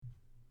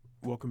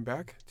Welcome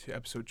back to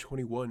episode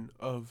 21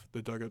 of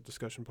the Dugout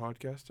Discussion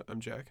Podcast. I'm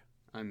Jack.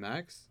 I'm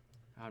Max.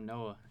 I'm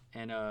Noah,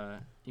 and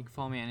you can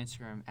follow me on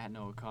Instagram at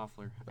Noah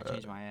Koffler. I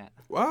changed my at.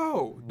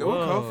 Wow,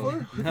 Noah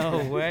Whoa. Koffler?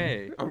 No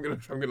way. I'm gonna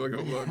go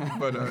look,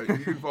 but you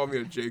can follow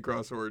me at J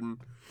Cross Orton.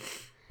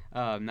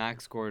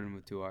 Max Gordon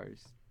with 2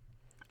 R's.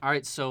 All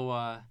right, so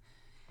Oh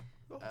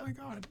my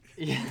God,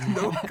 yeah,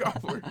 Noah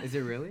Koffler. Is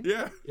it really?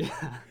 Yeah, yeah.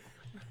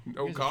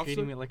 Noah You guys are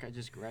treating me Koffler. like I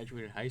just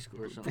graduated high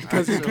school or something.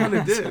 Because you kind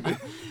of did.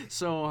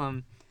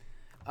 So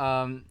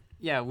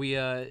yeah, we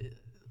a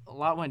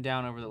lot went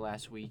down over the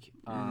last week.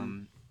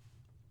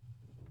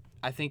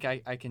 I think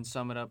I can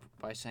sum it up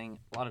by saying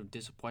a lot of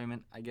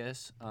disappointment, I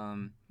guess.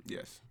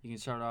 Yes. You can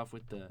start off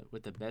with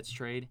the Betts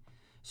trade.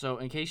 So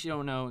in case you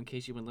don't know, in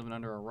case you've been living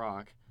under a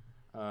rock,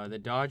 the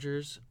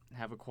Dodgers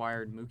have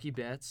acquired Mookie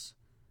Betts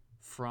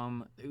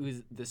from it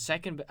was the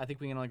second. I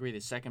think we can all agree the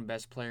second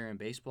best player in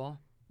baseball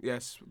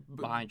Yes.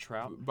 behind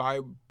Trout. By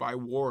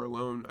WAR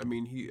alone, I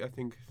mean I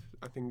think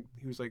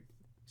he was like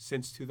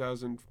since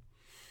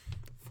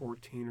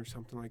 2014 or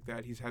something like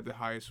that. He's had the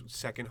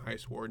second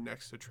highest WAR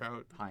next to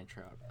Trout. Behind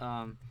Trout.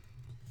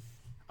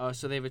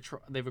 So they've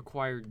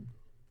acquired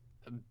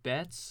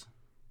Betts,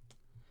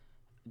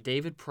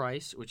 David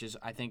Price, which is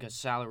I think a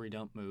salary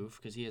dump move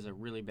because he has a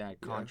really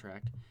bad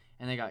contract,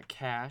 and they got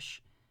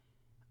cash,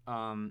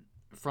 from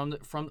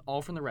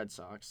the Red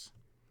Sox.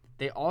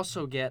 They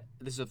also get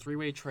this is a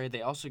 3-way trade.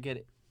 They also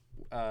get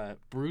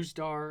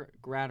Brusdar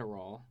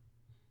Graterol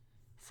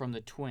from the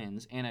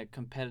Twins and a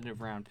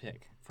competitive round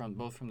pick from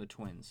the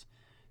Twins.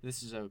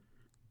 This is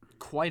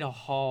quite a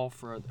haul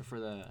for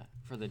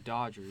the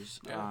Dodgers.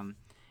 Yeah.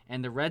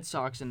 And the Red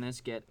Sox in this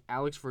get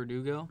Alex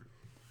Verdugo,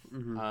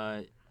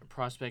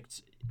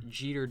 prospects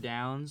Jeter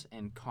Downs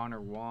and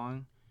Connor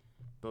Wong,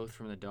 both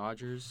from the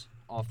Dodgers.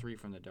 All three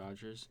from the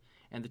Dodgers.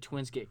 And the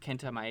Twins get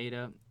Kenta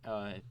Maeda,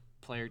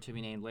 player to be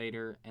named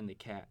later, and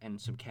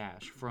and some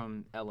cash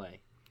from L.A.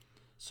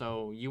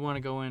 So you want to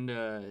go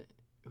into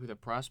who the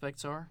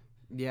prospects are?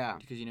 Yeah.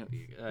 Because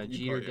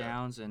Jeter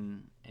Downs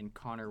and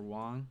Connor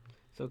Wong.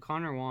 So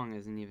Connor Wong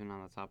isn't even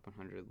on the top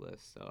 100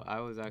 list. So I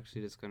was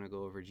actually just going to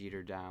go over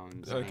Jeter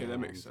Downs. Okay, and that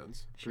makes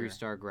sense.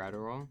 Brusdar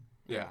Graterol.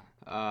 Yeah.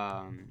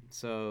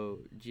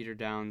 So Jeter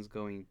Downs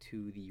going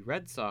to the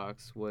Red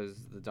Sox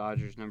was the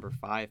Dodgers' number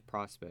 5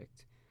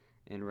 prospect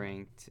and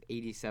ranked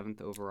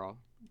 87th overall.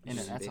 And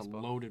in that's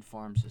baseball. a loaded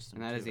farm system.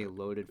 And that is too. a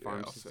loaded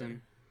farm I'll system.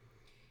 say.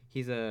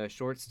 He's a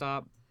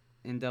shortstop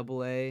in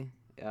Double-A.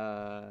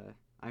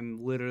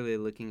 I'm literally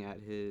looking at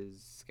his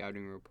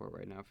scouting report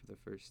right now for the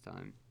first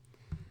time.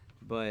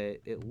 But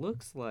it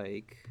looks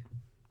like,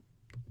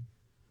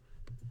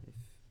 if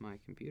my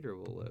computer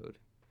will load,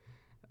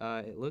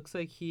 it looks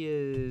like he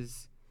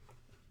is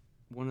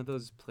one of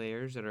those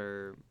players that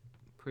are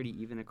pretty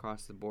even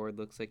across the board.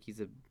 Looks like he's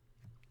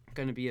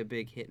going to be a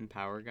big hit and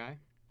power guy.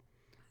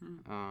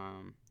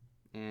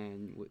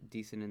 And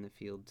decent in the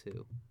field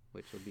too,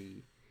 which will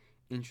be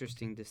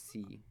interesting to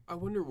see. I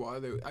wonder why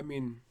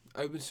I'm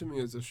assuming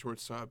as a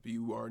shortstop,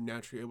 you are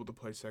naturally able to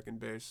play second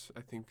base.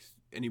 I think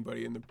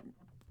anybody in the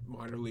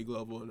minor league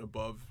level and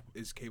above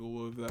is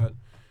capable of that.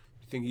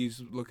 I think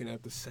he's looking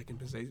at the second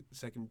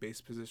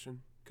base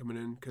position coming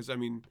in because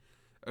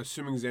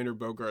assuming Xander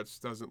Bogaerts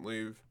doesn't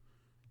leave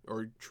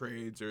or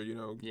trades or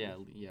Yeah.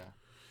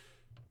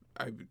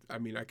 I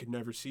could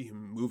never see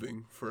him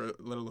moving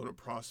let alone a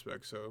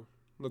prospect. So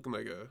looking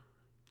like a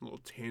little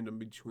tandem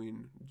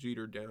between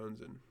Jeter Downs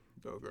and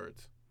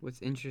Bogaerts.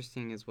 What's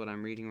interesting is what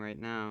I'm reading right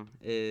now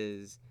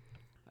is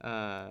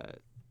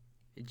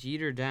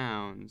Jeter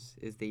Downs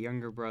is the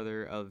younger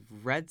brother of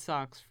Red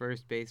Sox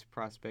first base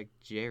prospect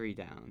Jerry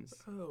Downs.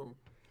 Oh,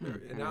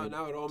 And now it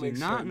all do makes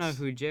sense. not know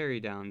who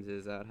Jerry Downs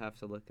is. I would have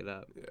to look it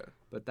up. Yeah.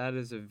 But that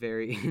is a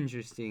very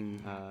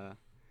interesting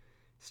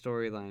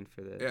storyline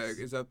for this. Yeah,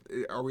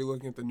 are we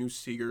looking at the new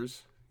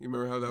Seegers? You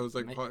remember how that was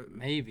like?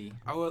 Maybe.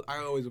 I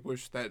always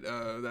wish that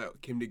that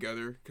came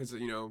together because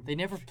They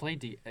never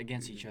played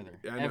against each other,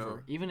 Yeah, I ever. know.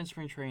 Even in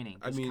spring training,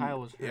 because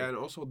Kyle was hurt. yeah, and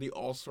also the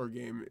All-Star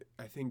game.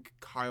 I think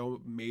Kyle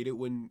made it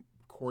when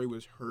Corey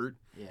was hurt.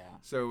 Yeah.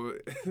 So,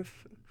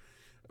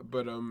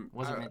 but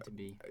Wasn't meant to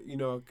be.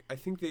 I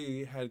think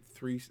they had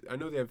 3. I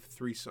know they have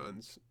 3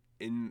 sons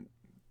in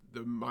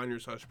the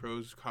minors /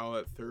 pros. Kyle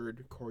at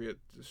third, Corey at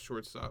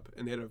shortstop,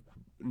 and they had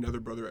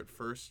another brother at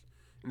first.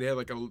 And they had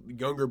like a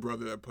younger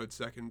brother that played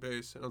second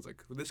base. And I was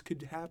like, well, this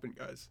could happen,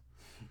 guys.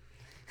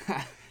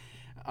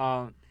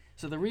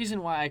 So the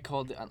reason why I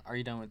called are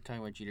you done with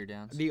talking about Jeter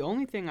Downs? The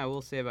only thing I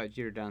will say about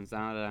Jeter Downs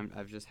now that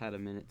I've just had a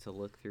minute to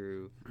look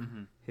through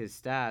his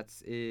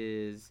stats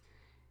is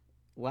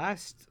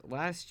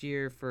last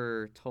year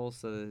for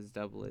Tulsa,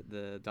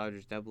 the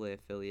Dodgers Double-A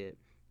affiliate,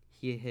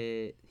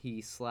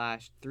 he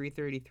slashed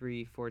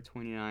 333,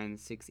 429,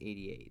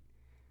 688.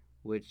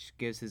 Which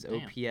gives his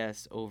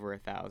OPS over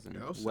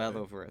 1,000, well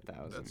over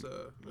 1,000.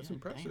 That's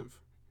impressive,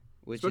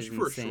 which especially is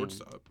for insane. a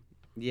shortstop.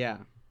 Yeah,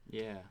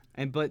 Yeah.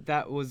 but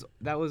that was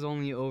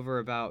only over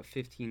about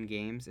 15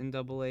 games in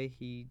Double-A.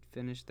 He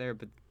finished there,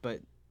 but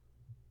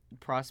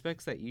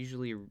prospects that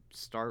usually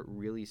start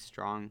really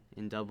strong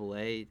in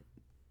Double-A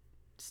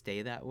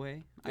stay that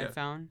way. Yeah. I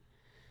found,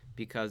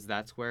 because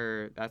that's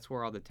where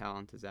all the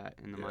talent is at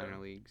in the minor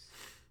leagues.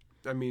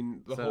 I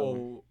mean, the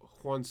whole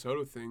Juan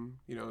Soto thing,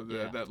 you know,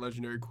 that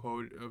legendary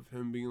quote of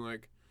him being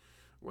like,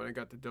 when I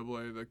got to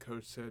Double-A, the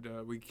coach said,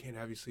 we can't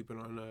have you sleeping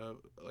on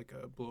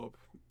a blow-up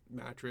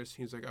mattress.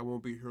 He's like, I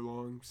won't be here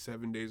long.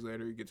 7 days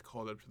later, he gets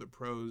called up to the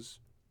pros.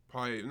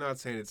 Probably, I'm not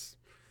saying it's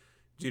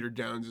Jeter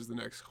Downs is the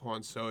next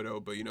Juan Soto,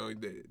 but, you know,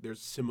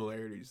 there's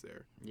similarities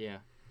there. Yeah.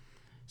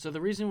 So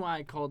the reason why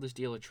I called this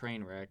deal a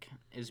train wreck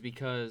is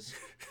because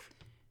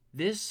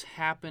this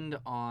happened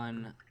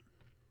on...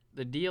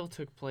 The deal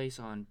took place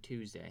on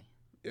Tuesday.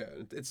 Yeah,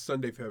 it's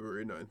Sunday,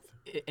 February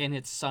 9th. And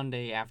it's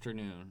Sunday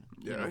afternoon,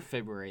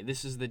 February.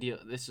 This is the deal.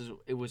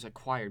 It was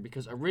acquired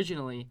because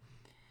originally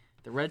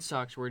the Red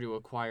Sox were to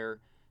acquire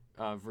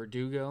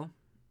Verdugo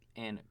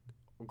and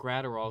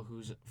Graterol,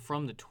 who's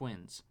from the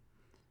Twins.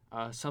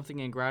 Something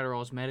in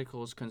Graterol's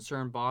medicals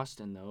concerned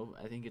Boston, though.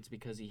 I think it's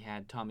because he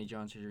had Tommy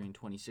John surgery in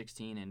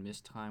 2016 and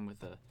missed time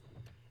with a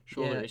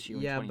shoulder issue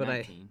in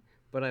 2019.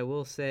 But I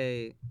will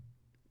say,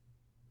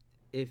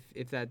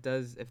 if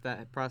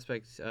that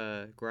prospect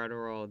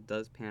Graterol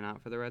does pan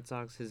out for the Red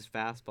Sox, his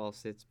fastball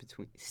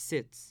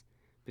sits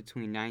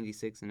between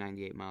 96 and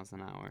 98 miles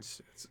an hour,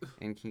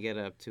 and can get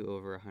up to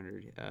over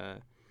 100.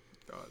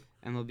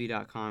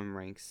 MLB.com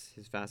ranks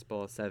his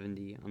fastball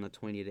 70 on the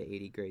 20 to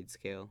 80 grade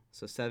scale.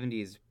 So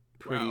 70 is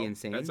pretty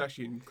insane. That's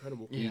actually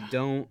incredible. You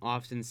don't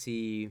often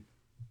see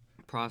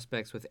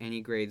prospects with any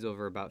grades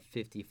over about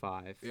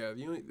 55. Yeah,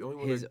 the only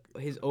one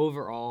his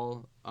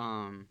overall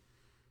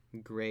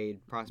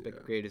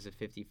prospect grade is a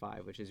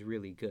 55, which is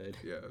really good.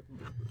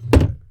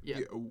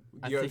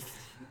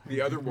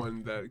 The other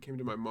one that came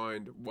to my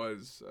mind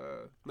was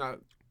not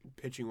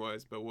pitching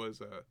wise, but was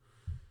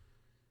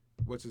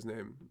what's his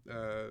name,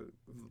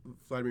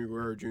 Vladimir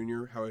Guerrero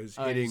Jr. How his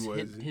hitting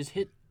his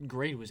hit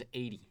grade was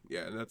 80.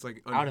 Yeah, and that's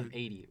like out of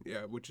 80.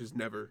 Yeah, which is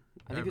never.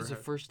 I think it's the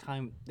first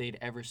time they'd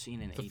ever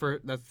seen an 80.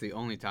 That's the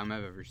only time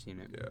I've ever seen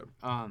it.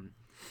 Yeah.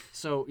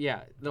 So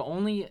yeah,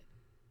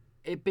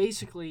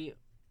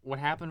 what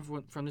happened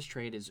from this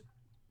trade is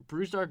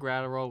Brusdar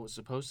Graterol was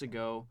supposed to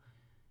go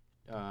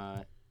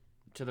to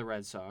the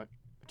Red Sox.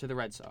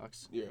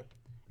 Yeah.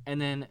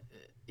 And then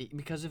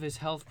because of his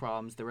health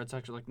problems, the Red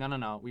Sox are like,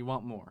 no, we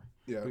want more.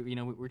 Yeah.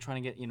 We're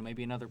trying to get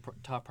maybe another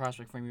top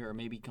prospect from you, or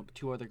maybe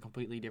two other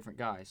completely different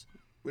guys.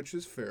 Which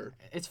is fair.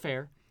 It's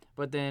fair,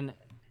 but then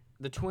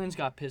the Twins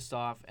got pissed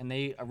off, and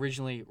they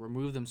originally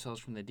removed themselves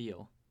from the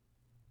deal,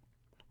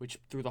 which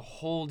threw the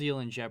whole deal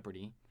in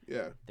jeopardy.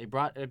 Yeah. They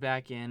brought it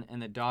back in,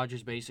 and the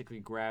Dodgers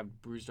basically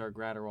grabbed Brusdar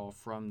Graterol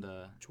from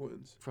the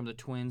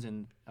Twins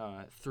and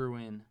threw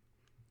in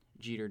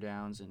Jeter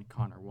Downs and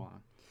Connor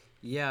Wong.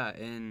 Yeah,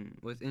 and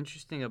what's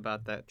interesting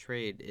about that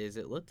trade is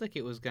it looked like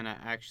it was going to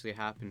actually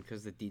happen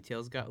because the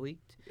details got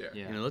leaked.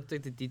 Yeah. And it looked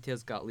like the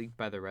details got leaked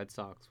by the Red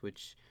Sox,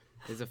 which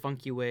is a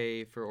funky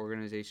way for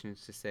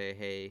organizations to say,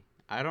 hey,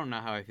 I don't know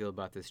how I feel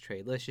about this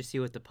trade. Let's just see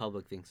what the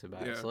public thinks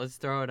about it. So let's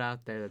throw it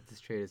out there that this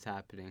trade is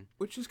happening.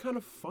 Which is kind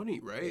of funny,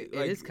 right?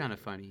 It is kind of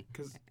funny.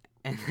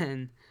 And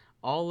then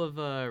all of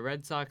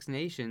Red Sox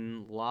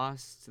Nation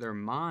lost their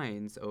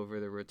minds over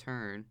the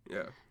return.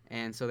 Yeah.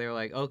 And so they were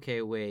like,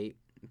 okay, wait.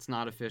 It's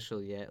not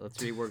official yet. Let's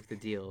rework the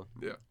deal.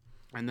 Yeah.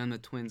 And then the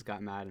Twins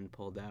got mad and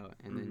pulled out,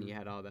 and then you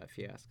had all that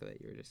fiasco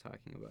that you were just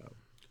talking about.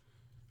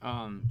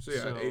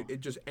 It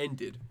just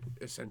ended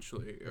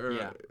essentially.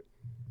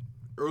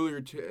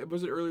 Earlier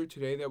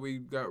today that we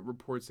got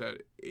reports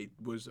that it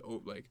was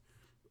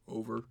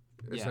over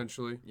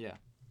essentially. Yeah.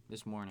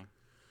 This morning.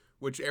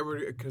 Which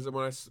because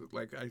when I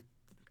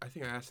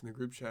think I asked in the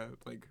group chat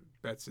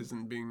Betts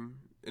isn't being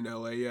in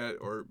LA yet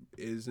or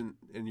isn't,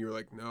 and you're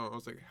like no. I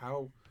was like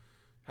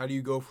how do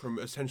you go from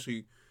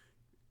essentially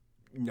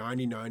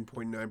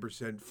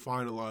 99.9%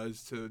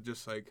 finalized to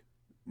just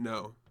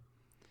no?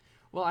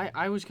 Well,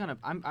 I was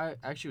I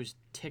actually was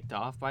ticked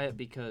off by it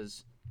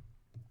because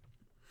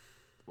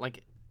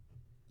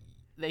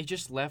they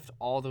just left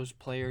all those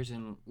players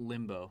in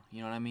limbo.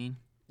 You know what I mean?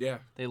 Yeah.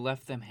 They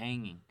left them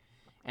hanging,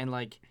 and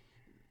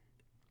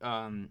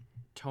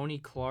Tony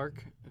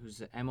Clark, who's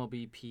the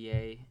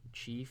MLBPA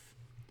chief,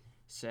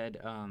 said.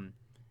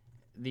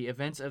 The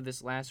events of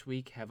this last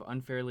week have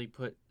unfairly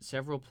put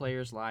several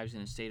players' lives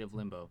in a state of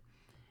limbo.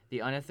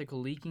 The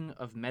unethical leaking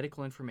of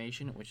medical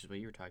information, which is what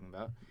you were talking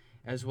about,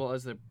 as well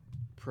as the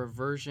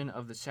perversion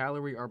of the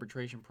salary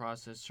arbitration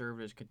process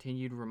served as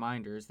continued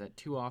reminders that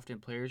too often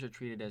players are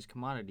treated as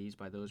commodities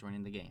by those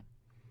running the game.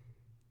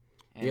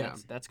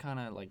 And that's kind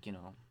of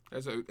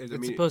it's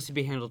supposed to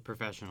be handled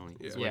professionally.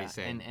 Is what he's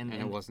saying. And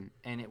it wasn't.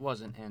 And it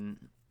wasn't.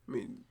 And I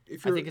mean,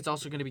 I think it's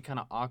also going to be kind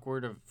of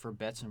awkward for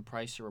Betts and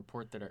Price to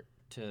report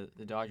to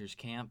the Dodgers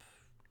camp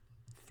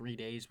 3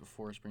 days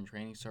before spring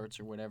training starts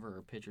or whatever,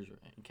 or pitchers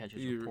and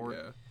catchers report.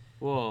 Yeah.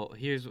 Well,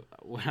 here's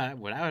what I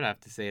would have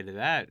to say to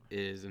that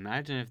is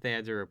imagine if they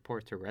had to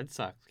report to Red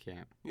Sox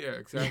camp. Yeah,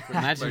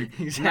 exactly.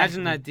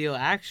 Imagine that deal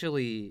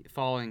actually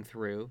falling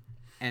through,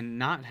 and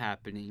not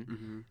happening,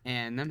 Mm-hmm.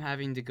 and them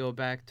having to go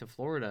back to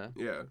Florida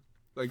Yeah.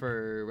 Like.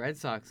 for Red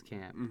Sox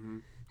camp. Mm-hmm.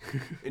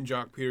 And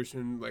Jock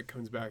Peterson like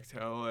comes back to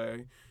LA,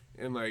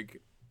 and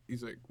like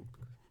he's like,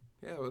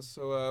 yeah.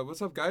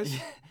 What's up, guys?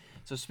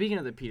 So speaking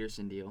of the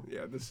Peterson deal,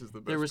 Yeah, this is the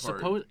best there was part.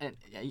 supposed.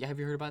 Have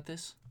you heard about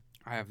this?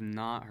 I have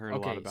not heard a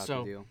lot about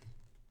the deal.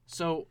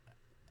 So,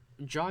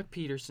 Jock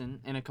Peterson,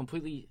 in a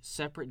completely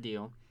separate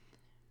deal,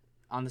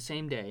 on the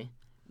same day,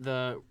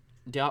 the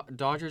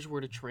Dodgers were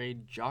to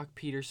trade Jock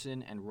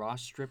Peterson and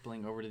Ross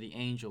Stripling over to the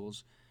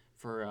Angels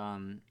for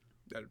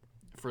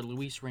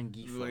Luis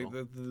Rengifo,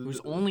 Like, who's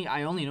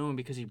I only know him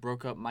because he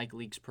broke up Mike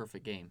Leake's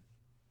perfect game.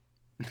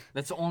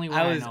 That's the only way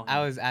I know him. I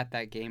was at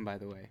that game, by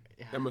the way.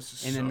 That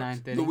must have In the sucked.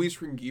 ninth inning? Luis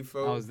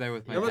Rengifo. I was there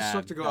with my That must dad.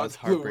 suck to go That out was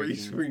to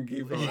Luis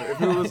heartbreaking. Rengifo.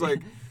 If it was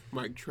like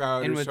Mike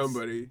Trout And or what's-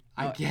 somebody.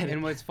 I get it.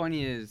 And what's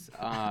funny is,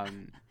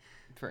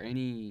 for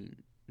anyone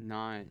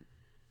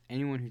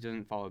who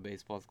doesn't follow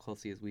baseball as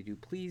closely as we do,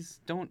 please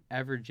don't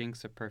ever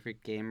jinx a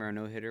perfect game or a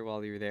no-hitter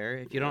while you're there.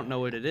 If you don't know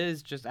what it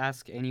is, just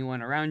ask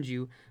anyone around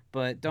you.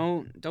 But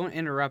don't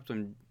interrupt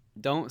them.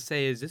 Don't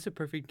say, "Is this a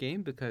perfect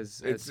game?"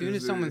 Because as soon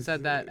as someone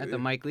said that at the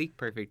Mike Leake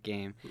perfect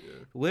game, Yeah.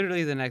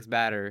 literally the next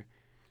batter,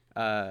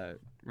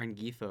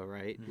 Rengifo,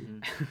 right,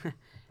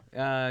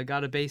 Mhm.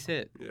 got a base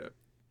hit. Yeah.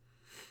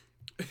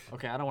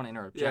 Okay, I don't want to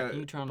interrupt. Yeah, Jack, can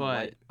you turn on the but-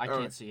 light? I alright.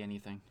 can't see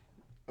anything.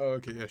 Oh,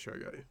 okay. Yeah, sure. I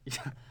got you.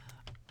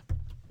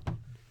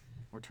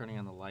 We're turning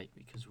on the light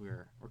because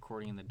we're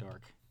recording in the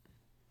dark.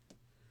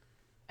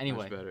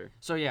 Anyway, Much better.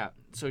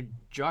 so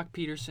Jock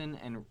Peterson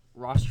and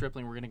Ross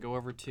Stripling were going to go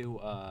over to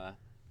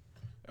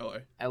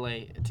L.A.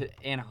 LA to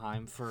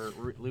Anaheim for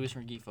Luis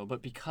Rengifo,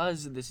 but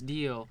because this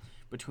deal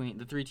between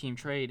the three-team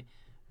trade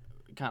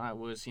kind of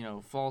was,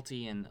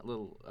 faulty and a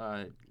little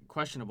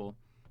questionable,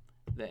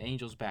 the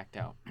Angels backed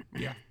out.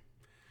 Yeah.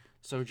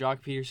 So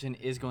Jock Peterson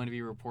is going to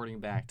be reporting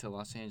back to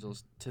Los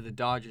Angeles to the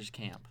Dodgers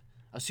camp.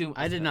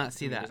 I did not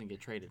see assuming he that. doesn't get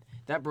traded.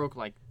 That broke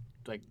like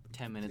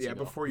 10 minutes Yeah,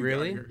 ago. before you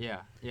Really? got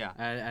here. Yeah.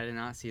 I did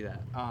not see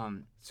that.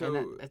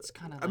 So it's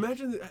kind of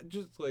imagine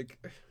just like,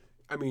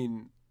 I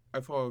mean, I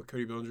follow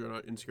Cody Bellinger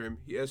on Instagram.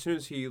 As soon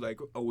as he like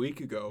a week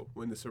ago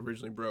when this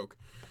originally broke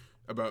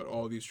about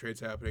all these trades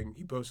happening,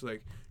 he posted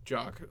like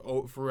Jock,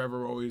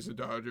 forever always a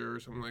Dodger or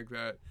something like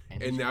that.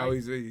 And now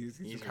right.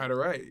 he's kind of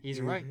right. He's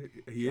right.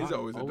 He is Jock,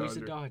 always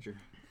a Dodger.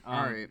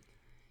 All right.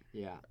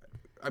 Yeah.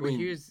 I Well,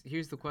 mean,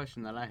 here's the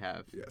question that I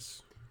have.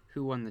 yes,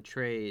 Who won the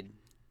trade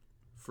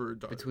for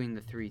Dodger. between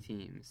the three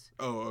teams?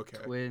 Oh, okay.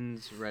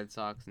 Twins, Red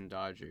Sox, and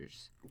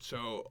Dodgers.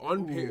 So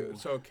Ooh.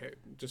 okay,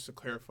 just to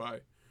clarify,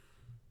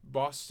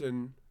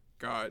 Boston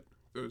got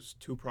those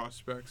two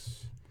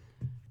prospects.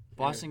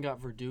 Boston got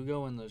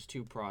Verdugo and those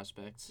two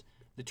prospects.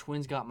 The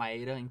Twins got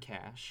Maeda and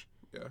Cash.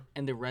 Yeah.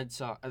 And the Red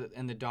Sox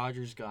and the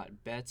Dodgers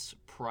got Betts,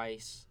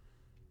 Price,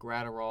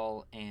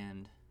 Gratterall,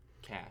 and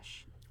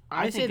Cash.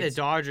 I say the it's-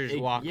 Dodgers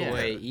walk yeah,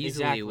 away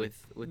easily exactly.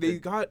 with They the,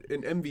 got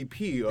an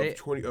MVP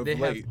of they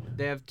late.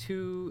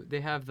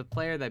 They have the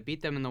player that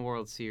beat them in the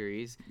World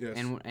Series, Yes.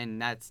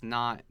 and that's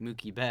not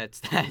Mookie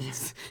Betts.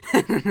 That's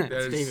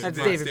That's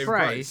David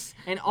Price.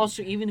 And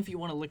also, even if you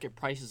want to look at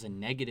Price as a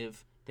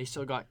negative, they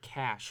still got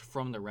Cash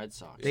from the Red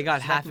Sox. They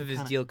got So half that of his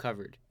kinda- deal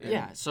covered.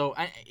 Yeah, so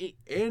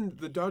And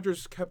the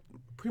Dodgers kept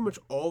pretty much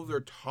all of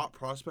their top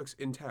prospects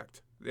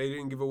intact. They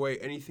didn't give away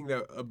anything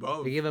that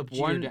above. They gave up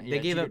Jeter one. da- They yeah,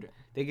 gave up. Jeter-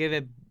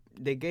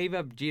 They gave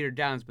up Jeter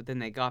Downs, but then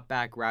they got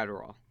back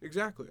Gratterall.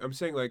 Exactly. I'm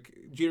saying like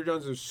Jeter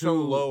Downs is so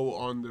Who- low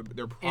on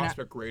their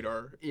prospect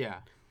radar. yeah.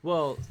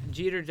 Well,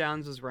 Jeter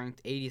Downs was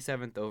ranked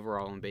 87th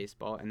overall in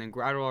baseball, and then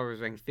Gratterall was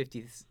ranked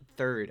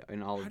 53rd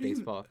in all How of do you-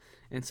 baseball.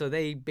 And so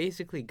they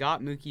basically got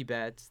Mookie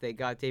Betts, they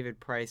got David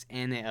Price,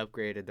 and they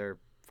upgraded their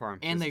farm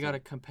And they got a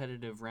system,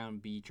 competitive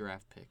round B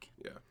draft pick.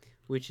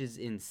 which is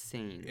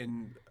insane.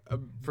 And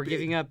For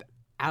giving up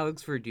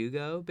Alex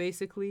Verdugo,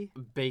 basically.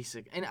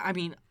 Basic. And I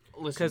mean,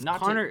 listen, Because not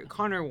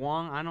Connor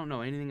Wong, I don't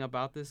know anything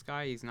about this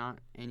guy. He's not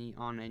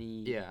on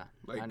any. Yeah,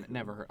 Like, I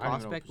never heard. I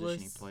don't know what prospect position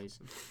he lists? plays.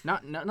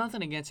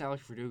 Nothing against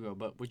Alex Verdugo,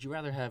 but would you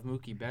rather have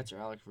Mookie Betts or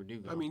Alex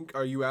Verdugo? I mean,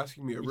 are you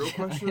asking me a real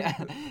question?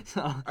 Yeah.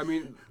 So I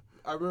mean,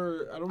 I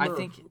don't I know.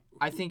 think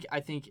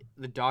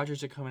the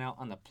Dodgers are coming out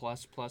on the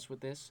plus with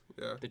this.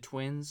 Yeah. The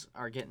Twins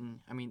are getting.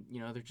 I mean,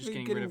 they're just They're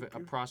getting rid of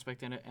getting- a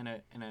prospect and a.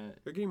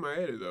 They're getting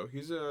Maeda though.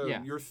 He's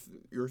Yeah.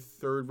 your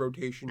third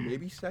rotation,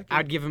 maybe second.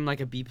 I'd give him like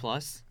a B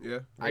plus. yeah.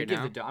 Right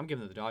I'm now.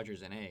 giving the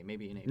Dodgers an A,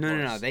 maybe an A.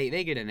 No, plus.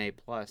 they get an A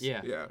plus.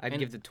 Yeah. Yeah. I'd And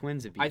give the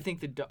Twins a B. I think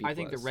the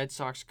plus. Red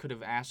Sox could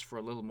have asked for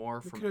a little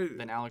more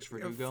than Alex Yeah,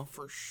 Verdugo.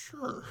 for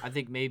sure. I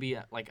think maybe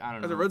I don't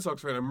know. As a Red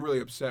Sox fan, I'm really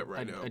upset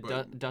right now.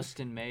 But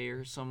Dustin May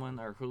or someone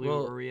or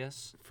Julio Well,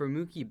 Urias. For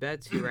Mookie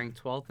Betts, who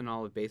ranked 12th in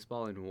all of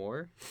baseball in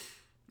WAR,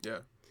 yeah,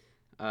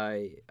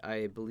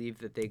 I believe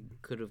that they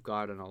could have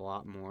gotten a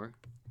lot more.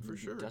 for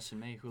sure. Dustin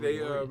May, Julio They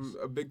Urias.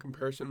 a big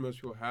comparison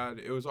most people had.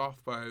 It was off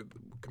by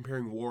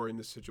comparing WAR in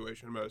this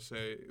situation. I'm about to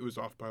say it was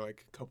off by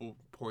like a couple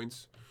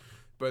points,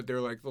 but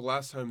they're like the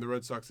last time the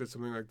Red Sox did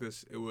something like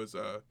this, it was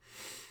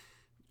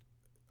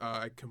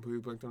I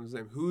completely blanked on his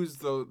name. Who's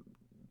the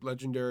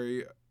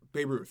legendary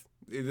Babe Ruth?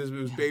 It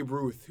was Babe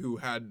Ruth who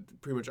had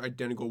pretty much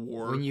identical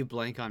WAR. When you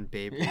blank on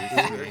Babe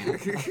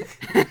Ruth,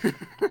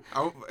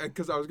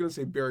 Because I was going to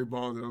say Barry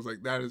Bonds, and I was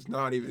like, that is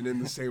not even in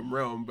the same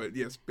realm. But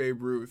yes,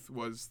 Babe Ruth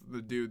was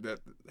the dude that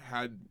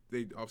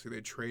they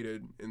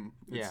traded, and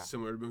it's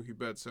similar to Mookie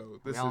Betts. So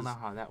we all know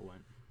how that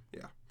went.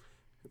 Yeah.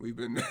 We've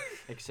been...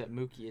 Except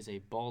Mookie is a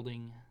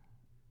balding...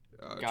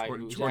 guy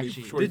 20,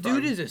 the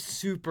dude is a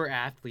super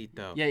athlete,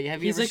 though. Yeah,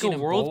 have you he's ever like seen a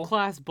him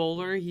world-class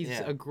bowler. He's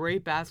Yeah. a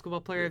great basketball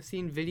player. I've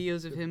seen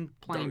videos of him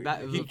playing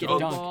He can football,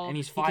 dunk, and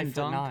he's He can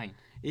 5'9".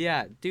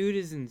 Yeah, dude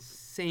is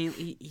insane.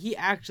 He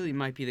actually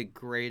might be the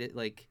greatest,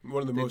 like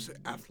one of the most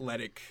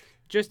athletic.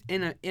 Just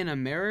in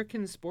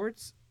American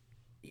sports,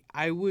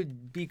 I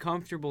would be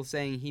comfortable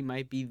saying he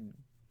might be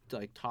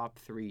like top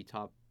 3,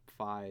 top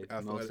 5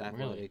 most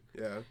athletic.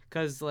 Really? Yeah.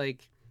 Because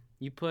like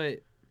you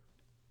put.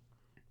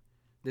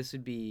 This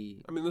would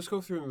be... I mean, let's go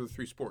through the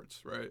 3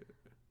 sports, right?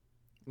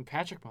 And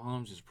Patrick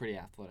Mahomes is pretty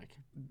athletic.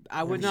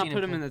 I would not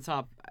put him in the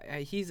top.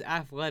 He's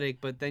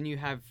athletic, but then you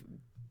have...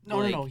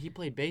 No. He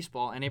played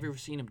baseball, and have you ever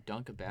seen him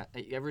dunk a bat?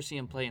 You ever see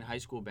him play in high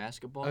school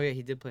basketball? Oh, yeah,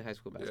 he did play high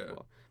school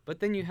basketball. Yeah.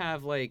 But then you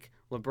have, like,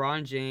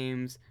 LeBron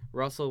James,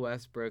 Russell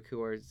Westbrook,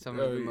 who are some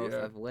of the most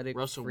athletic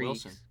Russell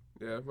freaks. Wilson.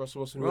 Yeah,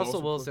 Russell Wilson.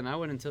 Russell Wilson, I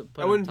wouldn't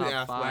put him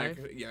top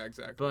 5. Yeah,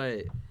 exactly.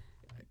 But...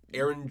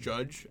 Aaron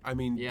Judge, I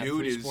mean,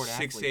 dude is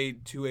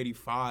 6'8",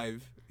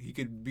 285. He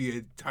could be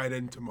a tight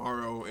end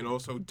tomorrow and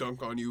also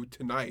dunk on you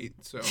tonight.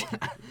 So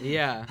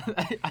yeah,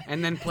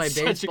 and then play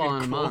baseball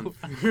in a month.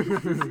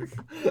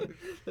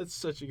 That's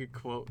such a good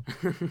quote.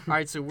 All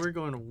right, so we're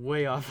going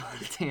way off on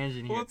a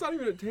tangent here. Well, it's not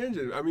even a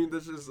tangent. I mean,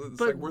 this is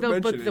like we're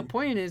mentioning. But the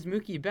point is,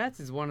 Mookie Betts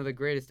is one of the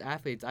greatest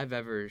athletes I've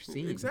ever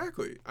seen.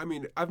 Exactly. I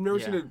mean, I've never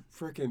seen a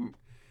freaking.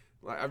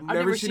 I've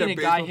never seen a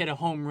guy hit a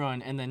home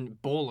run and then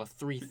bowl a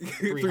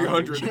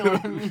 300. You know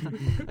what I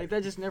mean? Like,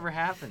 that just never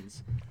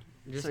happens.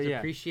 Just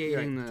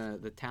appreciating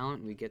the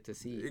talent we get to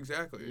see.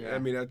 Exactly. Yeah. I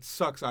mean, that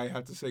sucks. I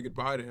have to say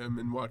goodbye to him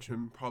and watch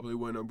him probably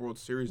win a World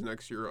Series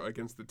next year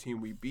against the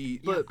team we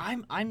beat. But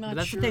I'm not but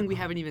that's sure. the thing we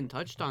haven't even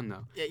touched on,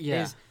 though.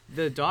 Yeah. Is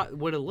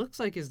what it looks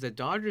like is the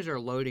Dodgers are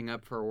loading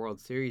up for a World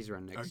Series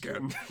run next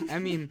year. I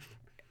mean,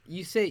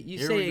 you say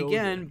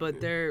again, but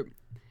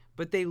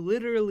they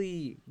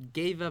literally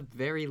gave up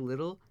very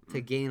little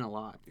to gain a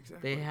lot.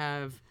 Exactly. They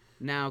have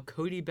now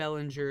Cody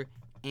Bellinger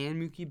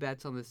and Mookie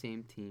Betts on the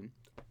same team.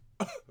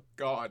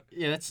 God.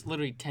 Yeah, that's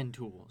literally 10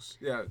 tools.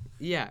 Yeah.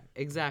 Yeah,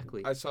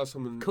 exactly. I saw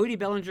someone... Cody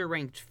Bellinger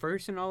ranked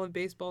first in all of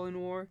baseball in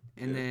WAR,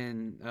 and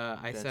then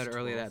I said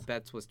earlier 12th. That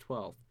Betts was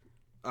 12th.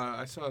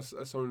 I saw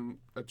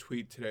a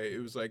tweet today.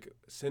 It was like,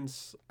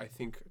 since, I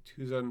think,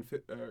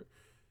 2005...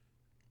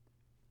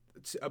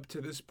 up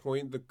to this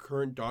point, the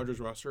current Dodgers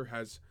roster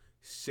has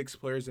 6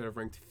 players that have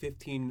ranked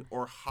 15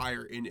 or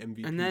higher in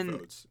MVP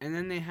votes. And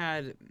then they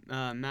had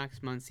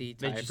Max Muncy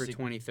tied for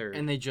 23rd.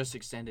 And they just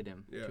extended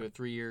him to a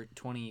 3-year,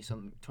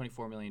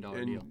 $24 million deal.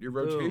 And your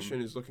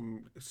rotation is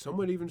looking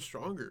somewhat even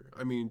stronger.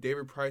 I mean,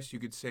 David Price, you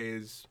could say,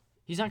 is...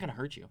 He's not going to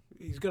hurt you.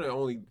 He's going to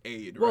only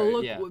aid, well,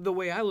 right? Look, the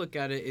way I look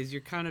at it is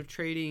you're kind of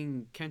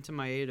trading Kenta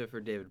Maeda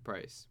for David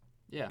Price.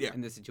 Yeah.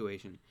 In this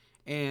situation.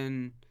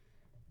 And...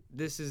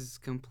 This is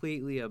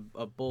completely a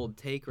bold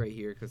take right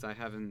here because I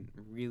haven't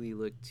really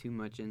looked too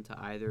much into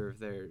either of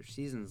their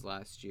seasons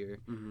last year.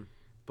 Mm-hmm.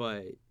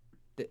 But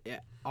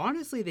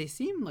honestly, they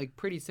seem like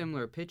pretty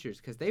similar pitchers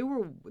because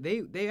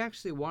they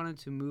actually wanted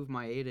to move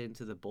Maeda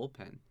into the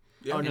bullpen.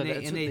 Yeah.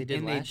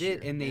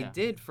 They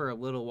did for a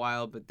little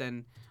while, but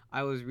then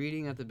I was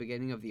reading at the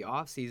beginning of the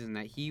offseason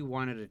that he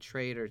wanted a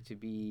trader to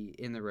be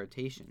in the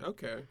rotation.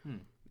 Okay.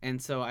 And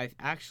so I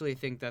actually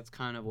think that's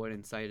kind of what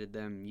incited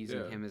them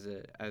using him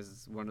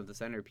as one of the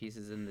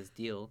centerpieces in this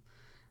deal,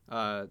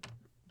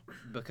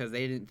 because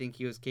they didn't think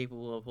he was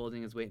capable of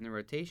holding his weight in the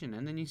rotation.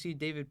 And then you see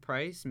David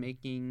Price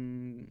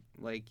making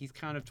he's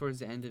kind of towards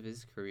the end of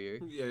his career.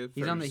 Yeah,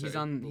 he's on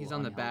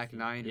the back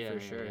nine for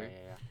sure.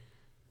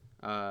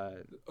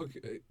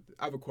 Okay,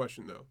 I have a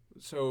question though.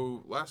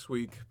 So last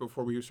week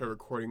before we started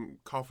recording,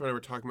 Kaufman and I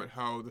were talking about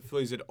how the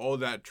Phillies did all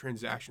that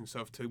transaction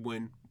stuff to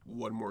win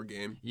one more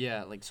game.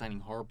 Yeah, like signing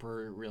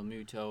Harper, Real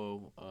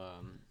Muto,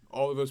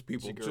 all of those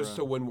people Segura. Just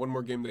to win one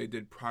more game they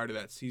did prior to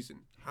that season.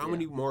 How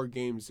many more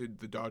games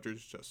did the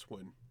Dodgers just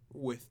win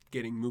with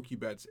getting Mookie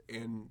Betts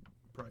and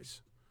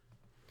Price?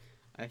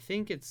 I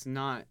think it's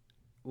not.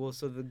 Well,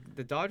 so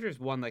the Dodgers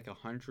won like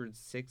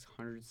 106,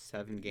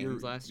 107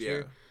 games last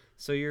year.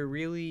 So you're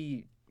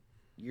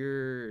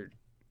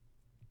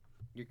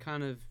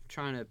kind of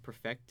trying to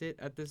perfect it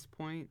at this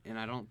point, and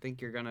I don't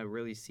think you're gonna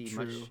really see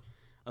much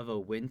of a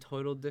win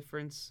total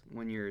difference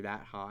when you're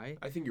that high.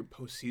 I think your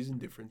postseason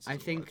difference. I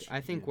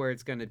think where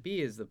it's gonna be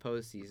is the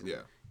postseason.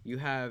 Yeah. You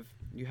have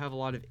a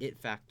lot of it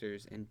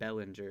factors in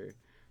Bellinger,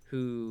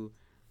 who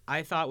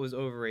I thought was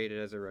overrated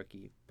as a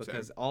rookie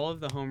because all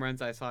of the home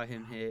runs I saw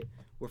him hit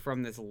were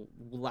from this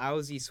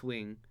lousy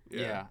swing.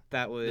 Yeah.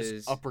 That was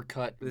this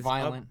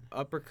violent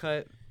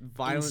uppercut,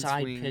 violent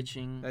inside swing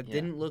pitching that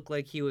didn't look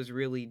like he was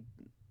really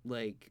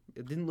like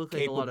it didn't look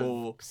like a lot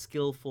Capable. of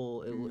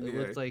skillful. It Yeah.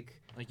 looked like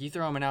Like you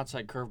throw him an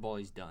outside curveball,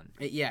 he's done.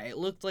 it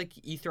looked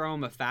like you throw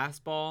him a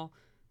fastball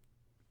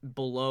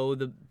below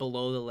the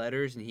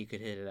letters and he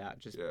could hit it out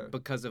just Yeah.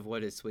 because of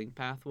what his swing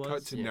path was.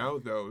 Cut to Yeah. now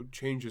though,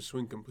 changed his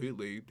swing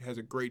completely. Has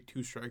a great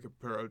 2-strike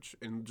approach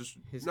and just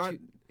His not.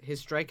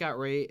 his strikeout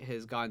rate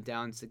has gone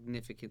down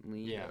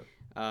significantly. Yeah.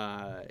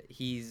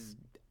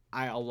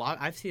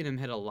 I've seen him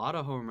hit a lot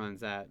of home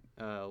runs at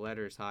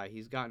letters high.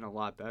 He's gotten a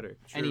lot better.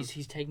 And True.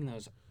 he's taking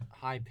those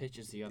high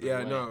pitches the other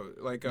Yeah, way. no,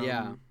 like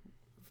Yeah.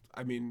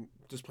 I mean,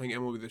 just playing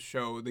MLB The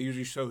Show, they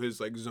usually show his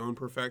like zone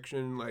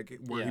perfection, like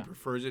where he Yeah.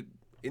 prefers it.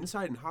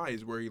 Inside and high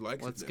is where he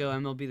likes Let's it. go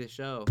MLB The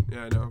Show.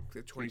 Yeah, I know.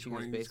 The Teaching us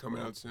 2020 is coming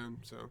baseball. out soon,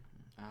 so.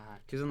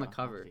 He's on the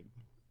cover.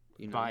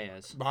 You know.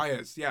 Baez.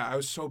 Bias, yeah, I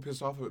was so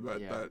pissed off about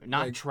Yeah. that.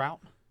 Not like,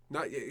 Trout.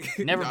 not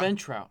Never not- been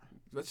Trout.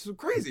 That's so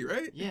crazy,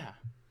 right? Yeah.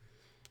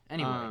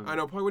 Anyway. I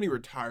know. Probably when he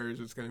retires,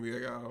 it's gonna be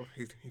like, oh,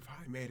 he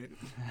finally made it.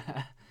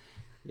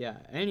 Yeah.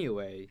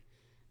 Anyway,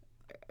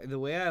 the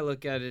way I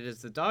look at it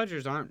is the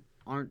Dodgers aren't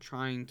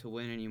trying to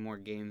win any more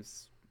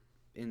games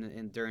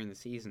in during the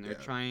season. They're Yeah.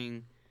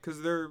 trying.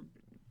 Because their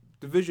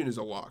division is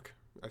a lock.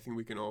 I think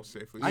we can all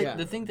safely say. Yeah.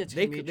 The thing that's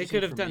They gonna be could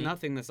interesting have for done me-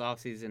 nothing this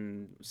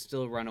offseason,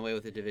 still run away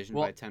with the division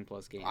Well, by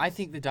 10+ games. I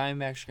think the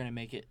Diamondbacks are going to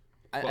make it.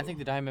 I Well- think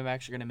the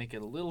Diamondbacks are going to make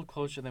it a little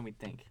closer than we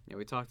think. Yeah,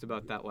 we talked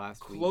about that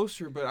last week.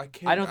 Closer, but I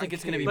can't. I don't think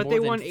it's gonna be But more they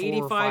than won 4 or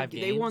 85. 5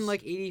 They won games.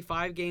 like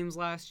 85 games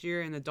last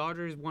year, and the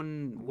Dodgers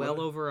won well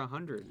What? over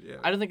 100. Yeah.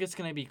 I don't think it's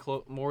going to be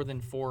more than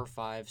 4 or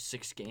 5,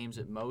 6 games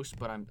at most.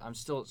 But I'm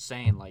still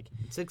saying like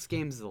 6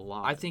 games is a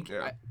lot. I think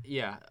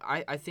Yeah.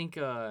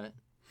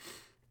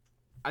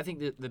 I think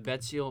that the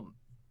bet seal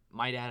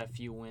might add a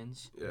few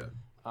wins. Yeah.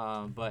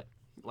 But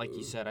like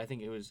you said, I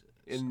think it was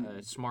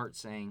smart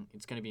saying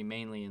it's going to be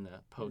mainly in the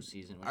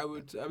postseason. I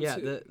would Yeah,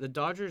 say, the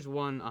Dodgers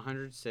won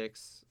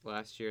 106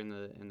 last year, and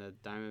the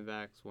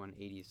Diamondbacks won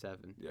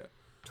 87. Yeah.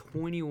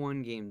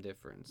 21 game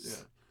difference.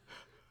 Yeah.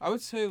 I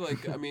would say,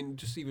 like, I mean,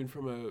 just even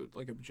from a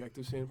like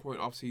objective standpoint,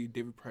 obviously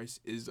David Price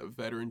is a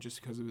veteran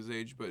just because of his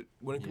age. But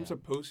when it comes to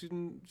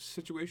postseason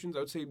situations, I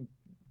would say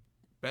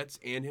Betts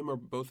and him are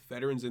both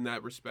veterans in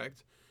that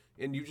respect.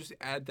 And you just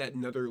add that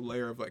another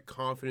layer of like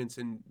confidence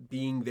in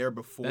being there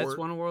before. Betts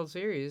won a World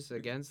Series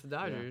against the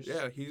Dodgers.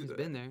 Yeah, he's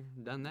been there,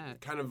 done that.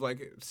 kind of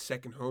like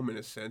second home in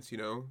a sense, you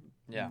know.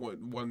 Yeah.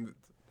 One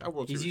that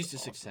World He's Series used to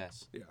is awesome.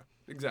 success. Yeah,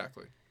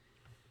 exactly.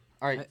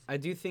 All right. I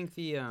do think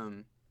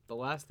the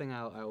last thing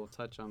I will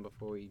touch on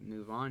before we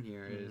move on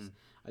here is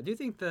I do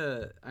think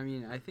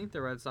I think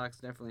the Red Sox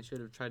definitely should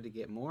have tried to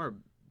get more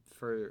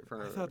for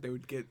I thought they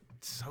would get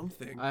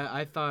something.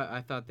 I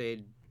thought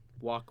they'd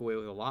walk away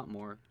with a lot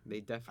more.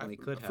 They definitely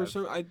could have. For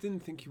some, I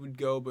didn't think he would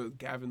go, but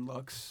Gavin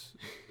Lux.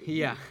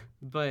 Yeah,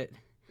 but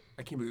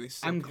I can't believe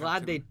they. I'm kept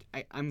glad him.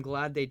 I'm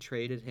glad they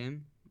traded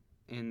him,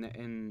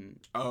 and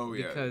Oh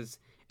yeah. because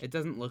it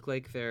doesn't look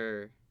like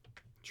they're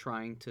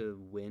trying to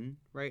win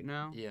right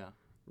now, Yeah.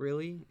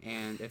 really.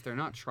 And if they're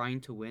not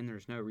trying to win,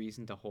 there's no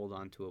reason to hold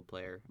on to a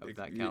player of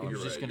that You're caliber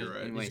He's just right, gonna- you're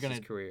right. and he's waste gonna-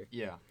 his career.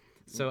 Yeah.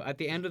 So at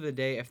the end of the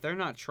day, if they're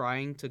not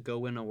trying to go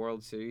win a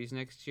World Series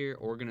next year,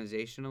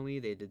 organizationally,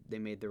 they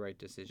made the right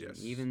decision,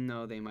 Yes. even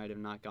though they might have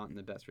not gotten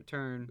the best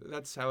return.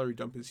 That salary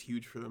dump is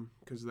huge for them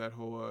because of that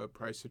whole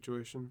Price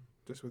situation,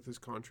 just with his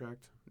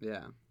contract.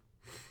 Yeah.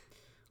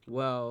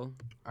 Well,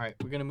 All right.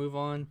 We're gonna move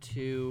on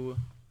to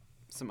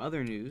some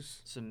other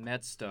news. some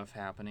Mets stuff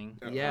happening.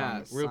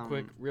 Yeah,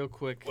 Real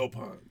quick.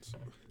 Lopez.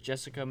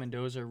 Jessica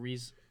Mendoza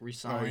resigned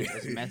Oh, yeah.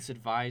 as Mets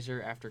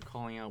advisor after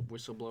calling out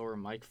whistleblower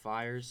Mike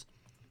Fiers.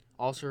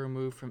 Also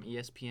removed from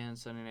ESPN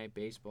Sunday Night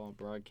Baseball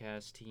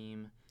broadcast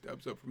team.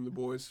 Dubs up from the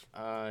boys.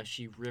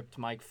 She ripped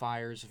Mike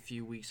Fiers a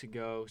few weeks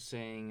ago,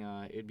 saying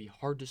it'd be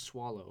hard to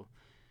swallow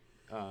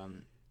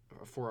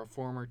for a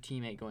former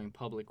teammate going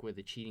public with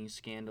a cheating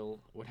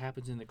scandal. What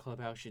happens in the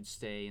clubhouse should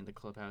stay in the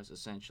clubhouse,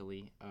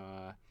 essentially.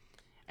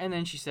 And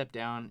then she stepped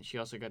down. She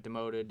also got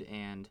demoted,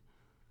 and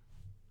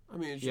I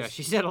mean, it's Yeah, just,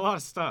 she said a lot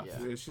of stuff.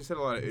 yeah, she said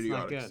a lot of It's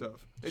not idiotic good.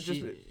 stuff. It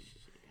she, just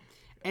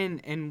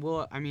And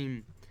well, I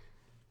mean,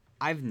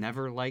 I've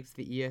never liked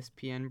the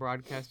ESPN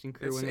broadcasting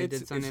crew when they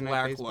did Sunday it's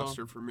Night Baseball.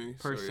 lackluster for me.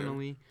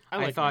 Personally, I I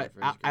like thought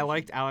Matt I Verstappen.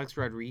 liked Alex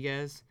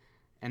Rodriguez,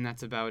 and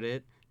that's about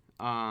it.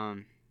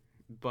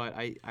 But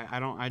I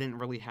didn't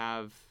really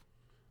have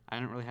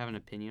an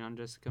opinion on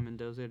Jessica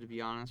Mendoza, to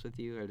be honest with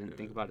you. I didn't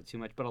think about it too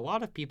much, but a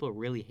lot of people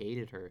really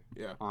hated her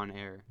Yeah. on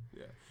air.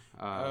 Yeah.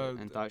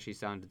 And thought she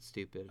sounded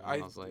stupid. And I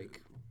was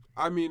like,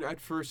 I mean, at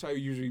first I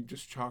usually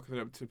just chalk it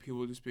up to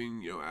people just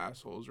being,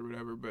 assholes or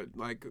whatever. But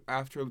like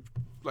after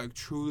like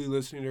truly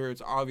listening to her,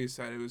 it's obvious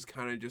that it was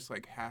kind of just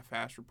like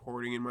half-assed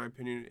reporting, in my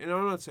opinion. And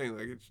I'm not saying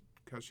like it's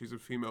because she's a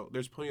female.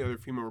 There's plenty of other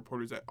female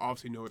reporters that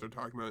obviously know what they're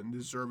talking about and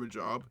deserve a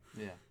job.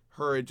 Yeah.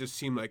 Her, it just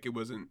seemed like it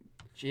wasn't.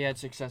 She had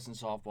success in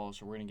softball,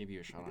 so we're gonna give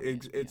you a shot on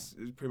It's, ESPN. it's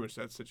pretty much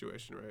that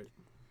situation,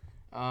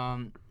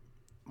 right?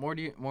 More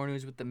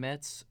news with the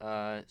Mets.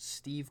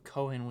 Steve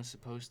Cohen was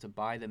supposed to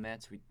buy the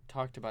Mets. We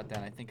talked about that,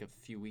 I think, a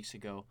few weeks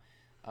ago,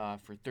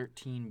 for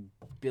 $13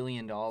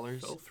 billion.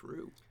 Fell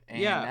through.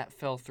 And Yeah. that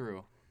fell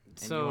through.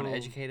 And you want to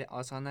educate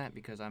us on that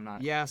because I'm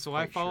not. Yeah, so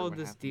I quite sure followed what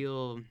this happened.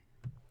 deal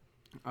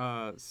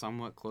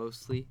somewhat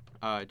closely.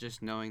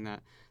 Just knowing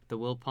that the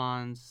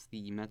Wilpons,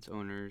 the Mets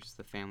owners,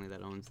 the family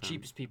that owns them.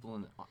 Cheapest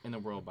people in the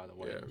world, by the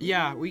way.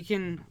 Yeah, we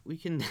can we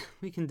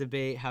can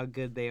debate how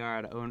good they are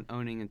at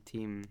owning a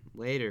team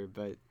later,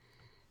 but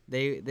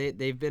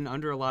they've been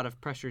under a lot of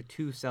pressure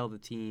to sell the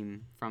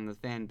team from the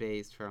fan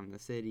base, from the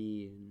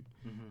city,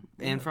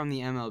 and from the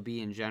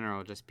MLB in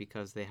general, just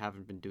because they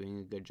haven't been doing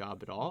a good job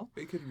at all.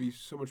 They could be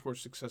so much more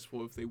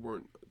successful if they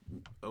weren't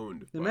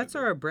owned. The by Mets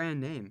them. are a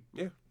brand name.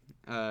 Yeah.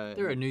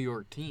 They're a New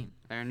York team.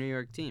 They're a New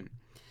York team.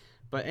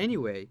 But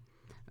anyway,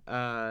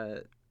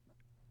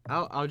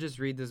 I'll just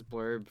read this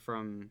blurb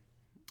from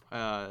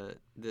the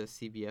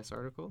CBS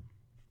article,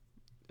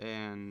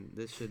 and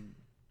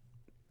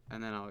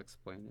then I'll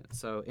explain it.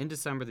 So, in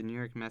December, the New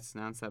York Mets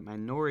announced that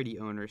minority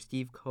owner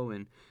Steve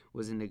Cohen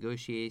was in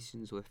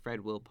negotiations with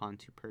Fred Wilpon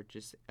to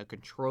purchase a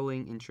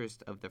controlling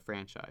interest of the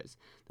franchise.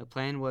 The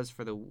plan was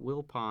for the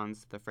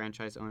Wilpons, the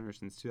franchise owner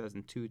since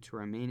 2002, to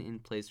remain in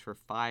place for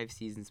 5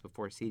 seasons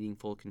before ceding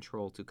full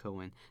control to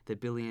Cohen, the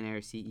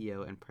billionaire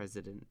CEO and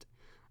president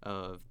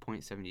of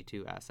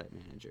Point72 Asset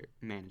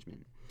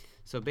Management.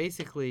 So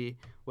basically,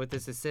 what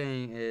this is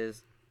saying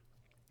is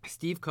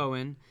Steve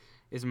Cohen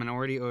is a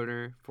minority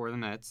owner for the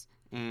Mets,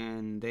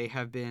 and they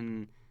have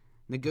been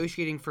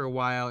negotiating for a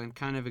while and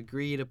kind of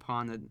agreed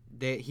upon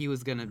that he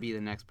was going to be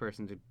the next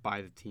person to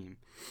buy the team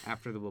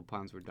after the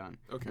Wilpons were done.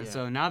 Okay. And Yeah,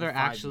 so now they're 5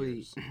 actually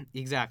years.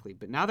 exactly,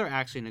 but now they're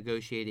actually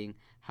negotiating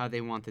how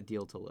they want the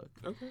deal to look.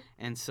 Okay.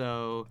 And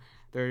so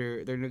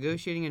they're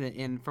negotiating it,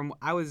 and from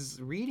I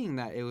was reading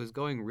that it was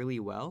going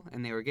really well,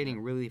 and they were getting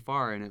really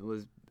far, and it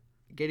was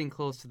getting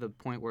close to the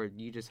point where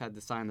you just had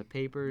to sign the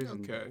papers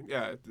and Okay.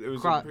 Yeah. It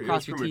was cross it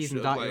was your pretty T's and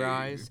much, dot like, your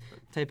I's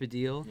type of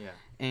deal, Yeah.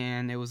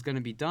 and it was going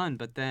to be done.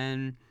 But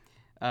then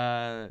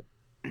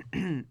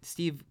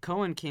Steve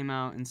Cohen came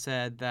out and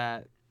said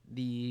that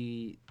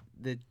the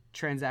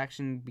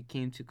transaction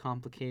became too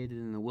complicated,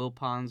 and the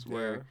Wilpons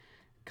were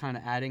kind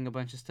of adding a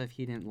bunch of stuff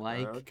he didn't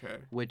like, okay.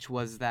 which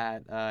was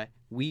that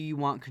we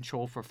want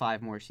control for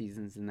 5 more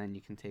seasons, and then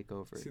you can take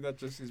over. See, that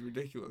just is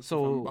ridiculous.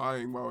 So- if I'm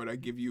buying, why would I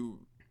give you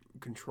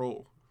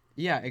control?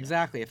 Yeah,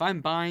 exactly. If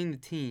I'm buying the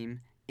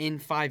team in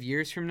 5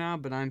 years from now,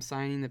 but I'm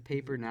signing the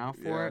paper now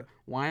for it,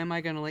 why am I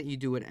going to let you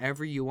do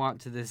whatever you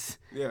want to this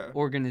Yeah.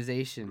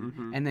 organization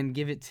Mhm. and then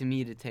give it to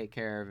me to take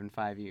care of in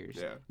 5 years?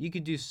 Yeah. You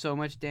could do so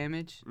much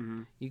damage.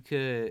 Mm-hmm. You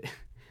could,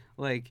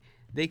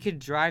 they could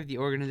drive the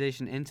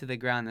organization into the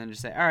ground and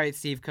just say, all right,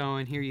 Steve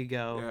Cohen, here you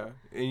go. Yeah.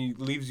 And he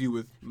leaves you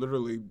with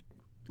literally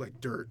like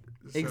dirt.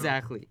 So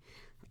Exactly.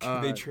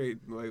 they trade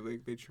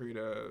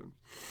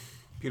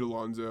Pete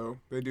Alonso.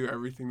 They do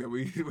everything that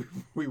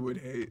we would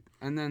hate.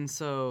 And then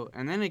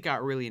it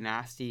got really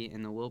nasty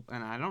in the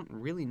and I don't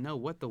really know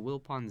what the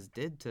Wilpons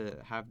did to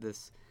have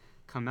this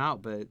come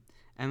out, but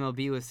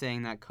MLB was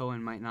saying that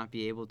Cohen might not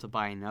be able to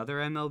buy another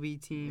MLB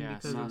team Yeah.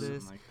 because of Something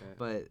this. like that.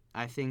 But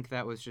I think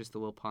that was just the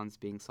Wilpons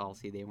being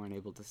salty. They weren't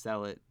able to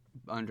sell it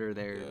under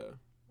their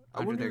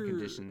their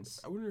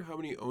conditions. I wonder how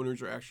many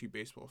owners are actually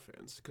baseball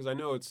fans, because I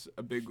know it's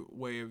a big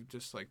way of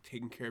just like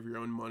taking care of your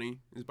own money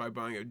is by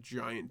buying a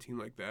giant team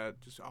like that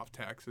just off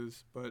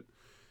taxes. But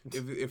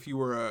if you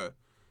were a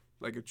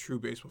true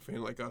baseball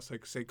fan like us,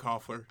 like say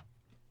Koffler,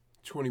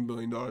 $20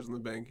 billion in the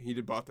bank, he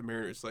bought the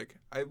Mariners. Like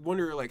I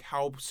wonder like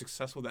how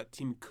successful that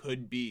team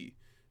could be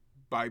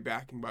by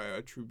backing by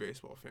a true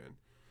baseball fan.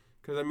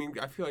 Because I mean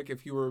I feel like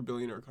if you were a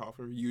billionaire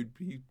Koffler, you'd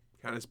be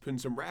kind of putting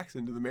some racks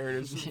into the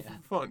Mariners Yeah.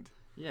 fund.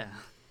 Yeah.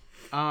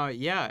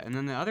 Yeah, and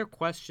then the other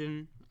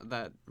question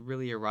that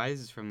really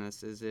arises from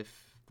this is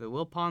if the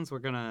Wilpons were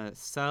gonna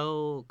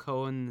sell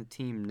Cohen the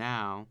team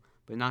now,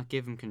 but not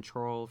give him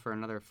control for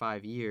another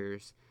 5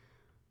 years,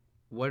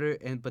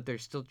 but they're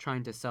still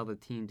trying to sell the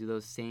team. Do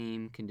those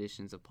same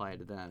conditions apply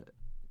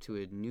to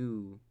a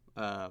new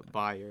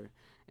buyer?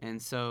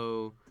 And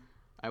so,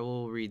 I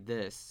will read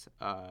this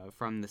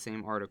from the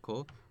same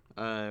article.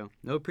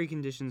 No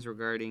preconditions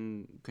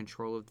regarding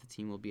control of the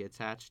team will be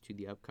attached to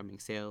the upcoming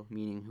sale,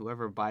 meaning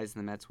whoever buys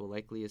the Mets will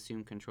likely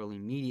assume control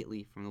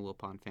immediately from the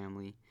Wilpon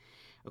family,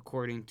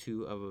 according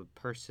to a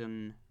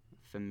person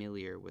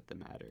familiar with the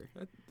matter.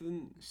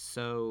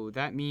 So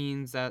that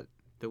means that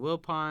the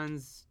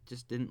Wilpons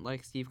just didn't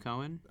like Steve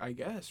Cohen. I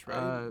guess,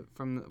 right?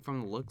 From the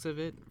looks of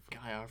it.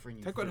 Guy offering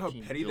you Talk about how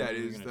 13 petty that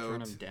billion, is, you're gonna though.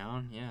 Turn him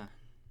down, yeah.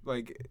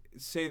 Like,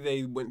 say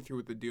they went through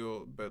with the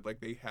deal, but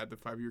like they had the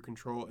 5-year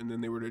control, and then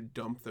they were to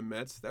dump the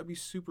Mets. That'd be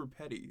super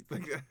petty.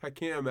 Like, I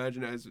can't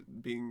imagine as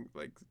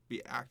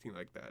be acting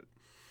like that.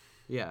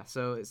 Yeah,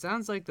 so it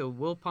sounds like the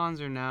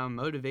Wilpons are now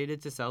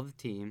motivated to sell the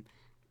team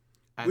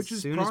as Which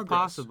is soon as progress.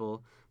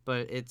 possible.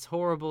 But it's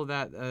horrible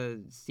that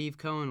Steve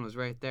Cohen was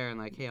right there and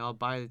like, hey, I'll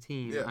buy the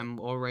team. Yeah. I'm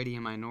already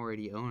a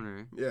minority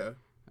owner. Yeah.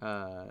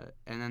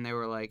 And then they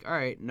were like, all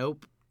right,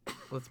 nope.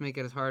 Let's make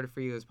it as hard for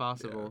you as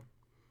possible.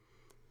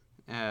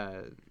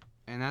 And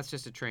that's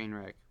just a train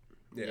wreck.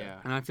 Yeah.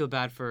 And I feel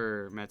bad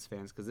for Mets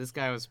fans because this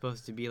guy was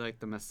supposed to be like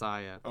the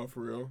messiah. Oh, for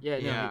real? Yeah,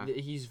 Yeah. no,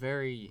 he's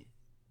very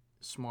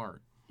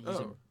smart. He's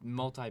Oh. a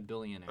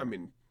multi-billionaire. I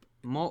mean,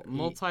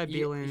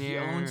 Multi-billionaire. He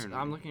owns.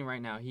 I'm looking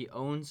right now. He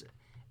owns.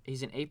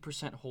 He's an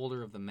 8%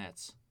 holder of the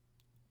Mets.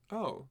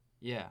 oh,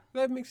 Yeah.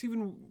 that makes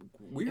even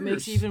weird. It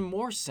makes even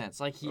more sense.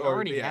 Like he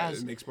already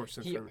has. It makes more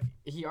sense He, for him.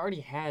 he already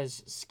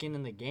has skin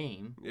in the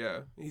game.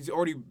 Yeah, he's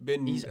already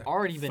been. He's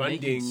already been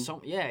funding, making so.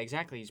 Yeah,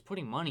 exactly. He's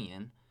putting money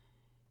in.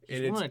 He's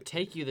And willing to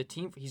take you the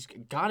team. He's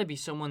got to be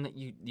someone that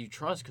you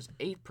trust because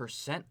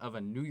 8% of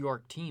a New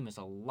York team is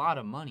a lot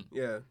of money.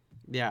 Yeah,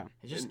 Yeah.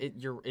 It's just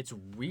it's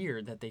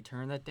weird that they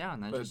turn that down.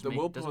 That but just the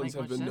doesn't Wilpons make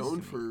have much been sense known to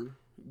me. for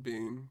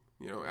being,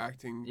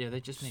 acting. Yeah, they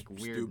just make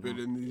weird. stupid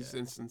no- in these yeah.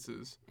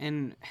 instances.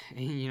 And,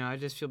 I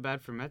just feel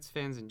bad for Mets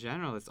fans in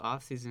general. This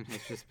offseason has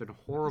just been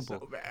horrible.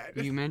 So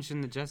bad. You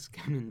mentioned the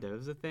Jessica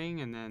Mendoza thing,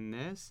 and then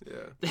this.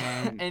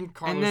 Yeah. and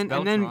Carlos and then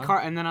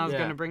Beltran. and then I was Yeah.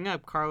 gonna bring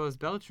up Carlos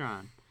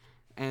Beltran,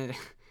 and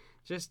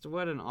just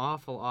what an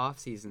awful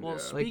offseason. Well,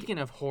 Yeah. Like, speaking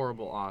of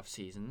horrible off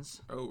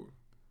seasons, Oh,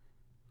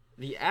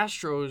 the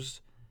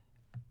Astros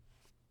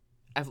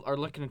are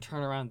looking to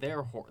turn around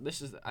their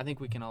I think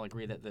we can all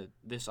agree that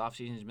this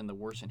offseason has been the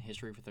worst in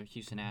history for the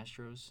Houston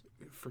Astros.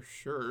 for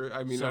sure.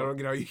 I mean, I So- don't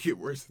get how you get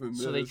worse than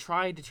this. So they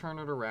tried to turn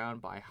it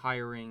around by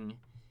hiring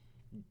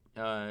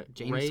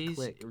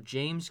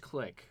James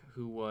Click,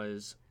 who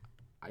was,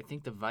 I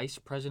think, the vice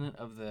president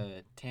of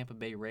the Tampa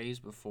Bay Rays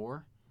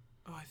before.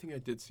 Oh, I think I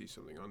did see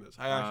something on this.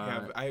 I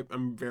actually have.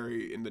 I'm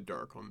very in the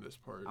dark on this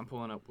part. I'm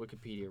pulling up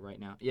Wikipedia right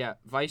now. Yeah,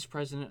 vice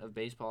president of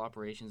baseball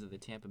operations of the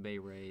Tampa Bay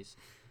Rays.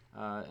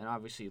 And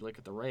obviously, look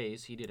at the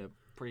Rays. He did a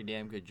pretty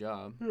damn good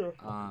job.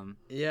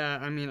 yeah,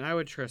 I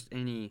would trust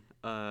anyone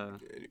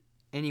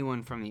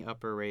from the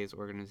Upper Rays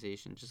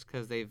organization just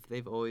because they've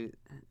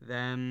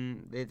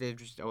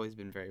just always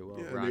been very well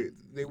Yeah, run.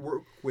 they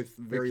work with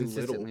They're very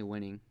consistently little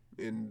winning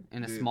in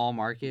in a small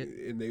market.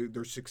 and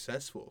they're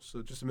successful.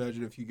 So just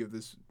imagine if you give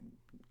this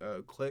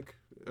Click,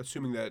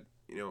 assuming that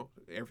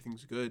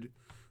everything's good,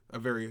 a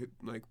very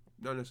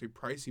not necessarily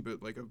pricey,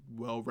 but like a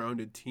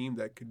well-rounded team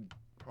that could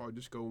probably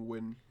just go and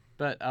win.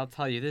 But I'll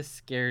tell you, this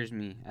scares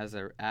me as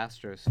a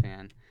Astros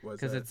fan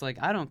because it's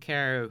like I don't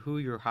care who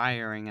you're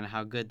hiring and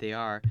how good they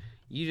are.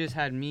 You just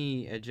had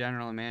me, a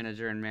general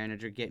manager and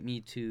manager, get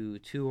me to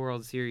 2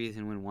 World Series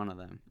and win one of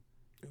them.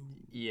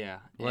 Yeah.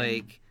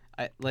 Like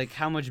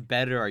how much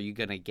better are you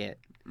gonna get,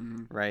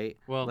 right?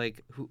 Well,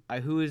 Like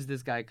who is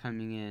this guy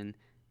coming in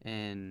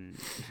and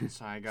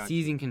so I got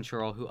seizing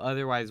control who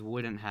otherwise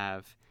wouldn't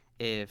have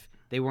if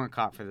they weren't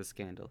caught for the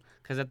scandal?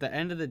 Because at the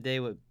end of the day,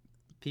 what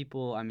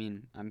people,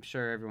 I'm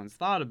sure everyone's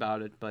thought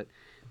about it, but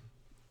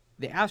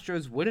the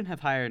Astros wouldn't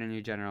have hired a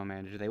new general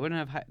manager. They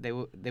wouldn't have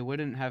they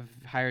wouldn't have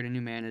hired a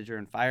new manager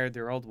and fired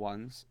their old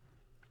ones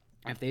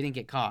if they didn't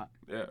get caught.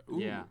 Yeah. Ooh.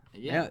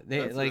 Yeah.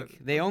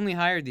 They only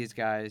hired these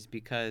guys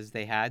because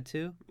they had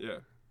to. Yeah.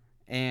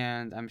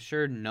 And I'm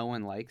sure no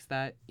one likes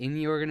that in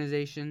the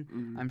organization.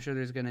 Mhm. I'm sure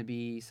there's going to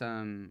be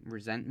some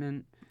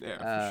resentment Yeah,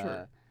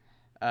 for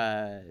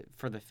sure.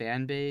 for the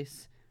fan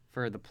base,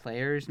 for the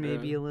players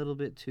maybe Yeah. a little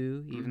bit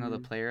too, even though the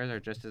Mhm. players are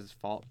just as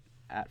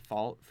at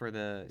fault for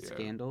the Yeah.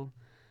 scandal.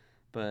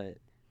 But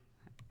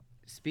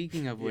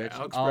speaking of Yeah, which,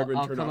 Alex I'll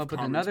Bregman turned come off up with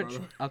comments, another. by the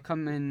way. I'll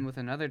come in with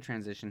another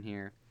transition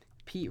here.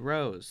 Pete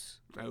Rose.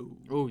 Oh.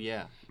 Oh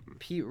yeah.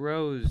 Pete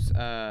Rose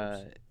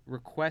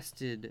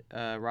requested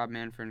Rob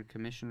Manfred,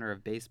 commissioner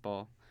of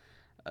baseball,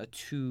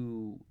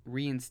 to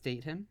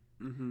reinstate him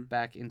Mm-hmm.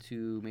 back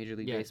into Major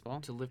League Yeah,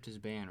 Baseball to lift his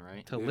ban,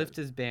 right? to Yeah. lift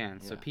his ban.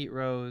 So Yeah. Pete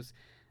Rose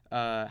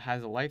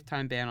has a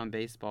lifetime ban on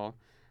baseball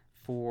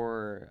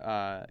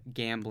for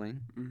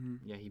gambling. Mm-hmm.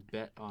 Yeah, he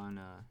bet on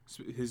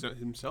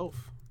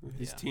Himself,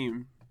 his Yeah.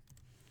 team.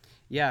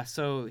 Yeah,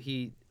 so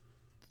he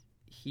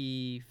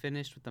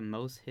finished with the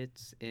most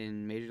hits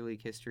in Major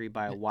League history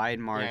by a wide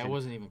margin. Yeah, it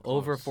wasn't even close.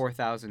 over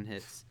 4,000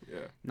 hits.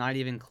 Yeah. Not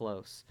even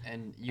close.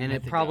 And you And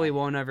met it the probably guy.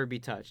 won't ever be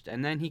touched.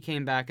 And then he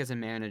came back as a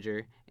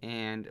manager,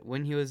 and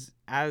when he was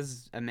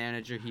as a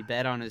manager, he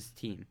bet on his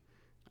team.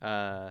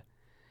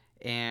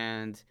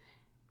 And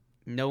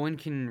no one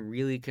can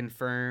really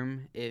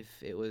confirm if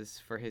it was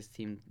for his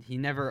team. He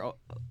never.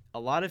 A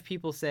lot of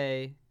people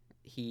say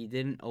he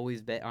didn't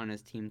always bet on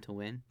his team to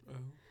win.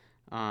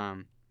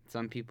 Oh.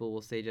 Some people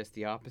will say just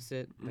the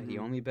opposite, that he Mhm.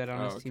 only bet on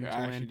Oh, his team okay. to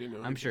I actually win. didn't know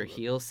I'm anything sure about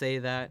he'll say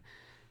that,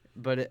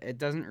 but it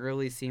doesn't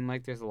really seem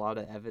like there's a lot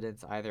of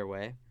evidence either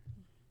way.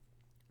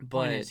 Point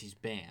But is, he's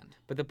banned.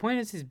 but the point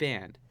is he's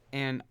banned,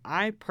 and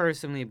I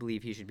personally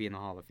believe he should be in the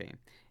Hall of Fame.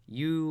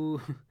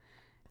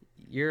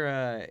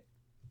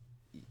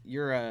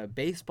 You're a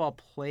baseball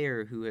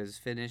player who has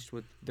finished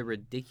with the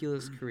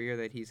ridiculous career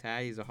that he's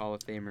had. He's a Hall of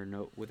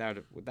Famer, without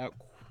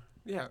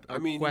Yeah, A I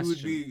mean, he question.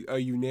 would be a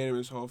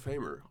unanimous Hall of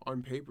Famer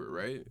on paper,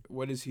 right?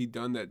 What has he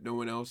done that no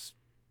one else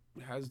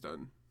has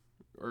done?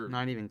 Or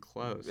not even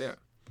close. yeah,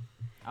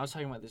 I was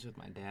talking about this with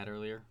my dad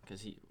earlier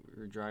because we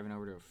were driving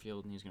over to a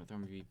field and he was going to throw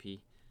me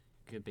VP.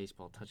 Good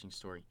baseball, touching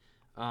story.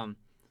 But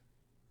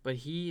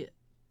I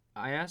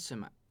asked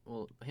him.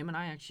 Well, him and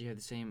I actually had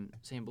the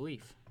same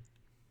belief.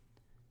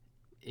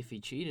 If he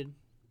cheated,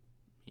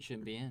 he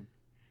shouldn't be in.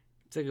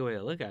 It's a good way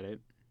to look at it.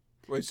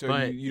 wait, so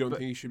But- you don't but-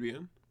 think he should be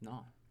in?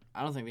 No.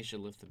 I don't think they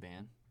should lift the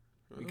ban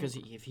because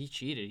if he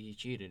cheated, he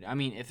cheated. I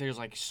mean, if there's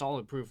like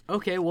solid proof.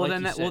 Okay, well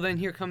Like you said. then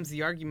here comes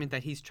the argument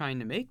that he's trying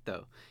to make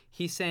though.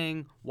 He's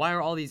saying why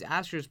are all these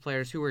Astros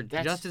players who are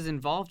just as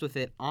involved with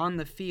it on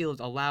the field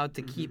allowed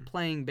to keep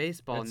playing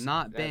baseball,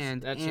 not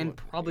banned, and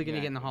probably going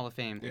to get in the Hall of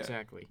Fame? Yeah.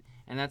 Exactly,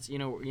 and that's you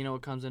know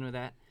what comes in with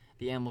that,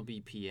 the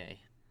MLBPA,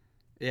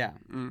 Yeah.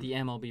 the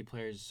MLB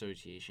Players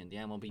Association, the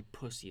MLB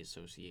Pussy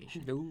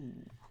Association. No.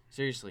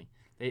 Seriously,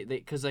 they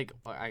because like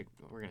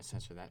we're gonna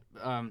censor that.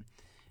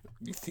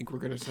 You think we're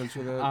gonna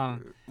censor that?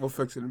 We'll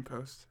fix it in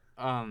post.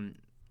 Because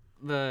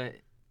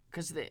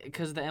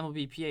the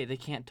MLBPA, they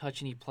can't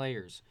touch any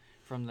players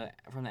from the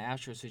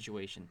Astro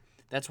situation.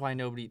 That's why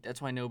nobody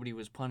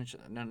was punished.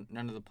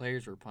 None of the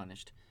players were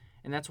punished,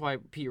 and that's why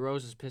Pete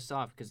Rose is pissed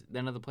off because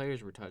none of the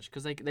players were touched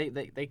because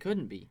they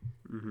couldn't be.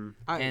 Mm-hmm.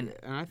 And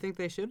I think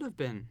they should have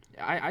been.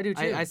 I do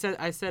too. I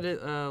said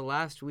it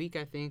last week,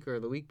 I think, or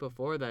the week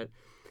before, that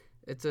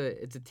it's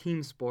a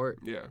team sport.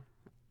 Yeah.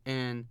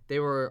 And they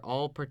were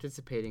all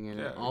participating in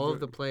it, all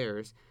of the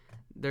players.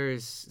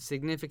 There's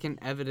significant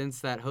evidence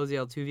that Jose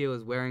Altuve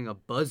was wearing a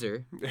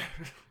buzzer.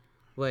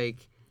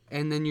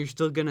 And then you're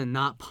still going to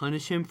not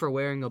punish him for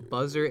wearing a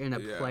buzzer in a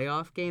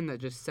playoff game that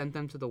just sent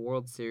them to the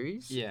World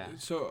Series? Yeah.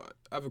 So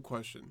I have a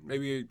question.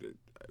 Maybe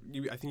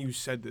I think you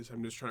said this.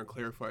 I'm just trying to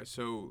clarify.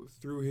 So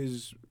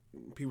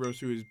Pete Rose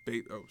through his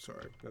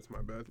sorry, that's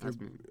my bad.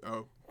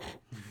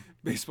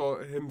 Baseball.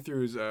 Him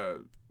through his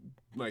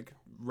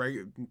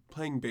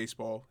playing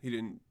baseball. He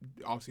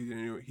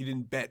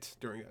didn't bet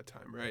during that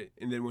time, right?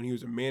 And then when he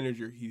was a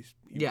manager, he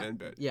then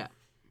bet. Yeah.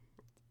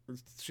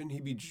 Shouldn't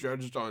he be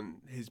judged on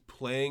his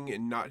playing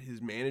and not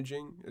his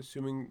managing?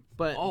 Assuming.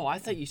 But I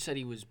thought you said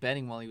he was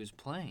betting while he was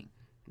playing.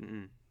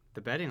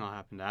 The betting all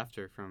happened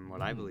after, from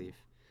what I believe.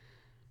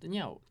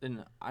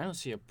 Then I don't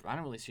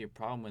really see a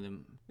problem with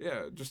him.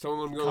 Yeah, just don't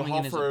let him go to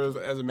the Hall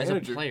as a manager.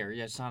 As a player,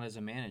 it's not as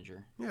a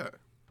manager. Yeah.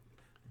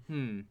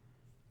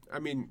 I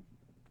mean,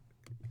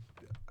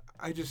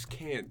 I just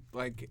can't.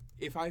 Like,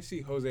 if I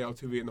see Jose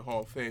Altuve in the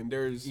Hall of Fame,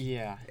 there's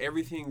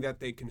everything that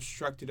they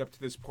constructed up to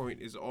this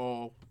point is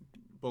all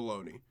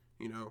baloney.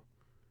 You know,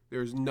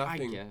 there's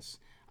nothing. I guess.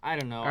 I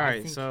don't know. All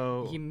right,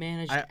 so he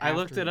managed. I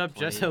looked it up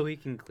just so we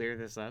can clear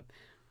this up.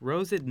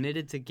 Rose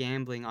admitted to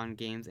gambling on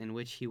games in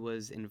which he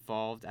was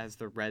involved as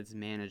the Reds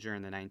manager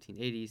in the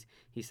 1980s.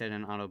 He said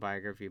in an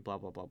autobiography, blah,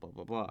 blah, blah, blah,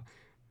 blah, blah.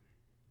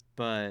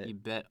 But he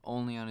bet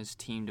only on his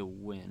team to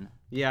win.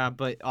 Yeah,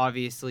 but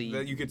obviously...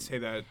 You could say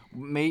that.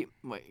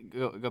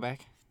 Go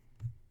back.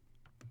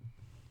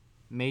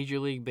 Major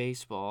League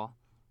Baseball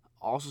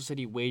also said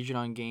he wagered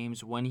on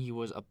games when he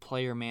was a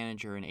player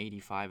manager in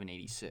 85 and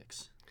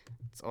 86.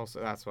 That's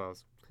why I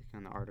was clicking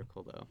on the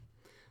article, though.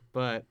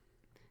 But...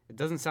 it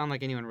doesn't sound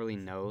like anyone really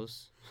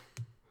knows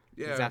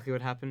exactly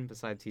what happened.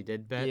 Besides, he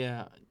did bet.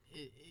 Yeah,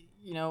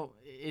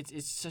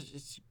 it's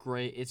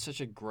such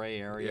a gray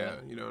area.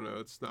 Yeah, you don't know.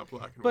 It's not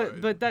black and white.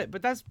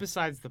 But that's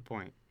besides the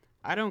point.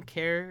 I don't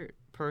care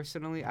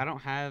personally. I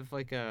don't have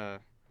like a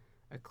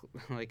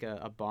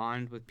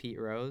bond with Pete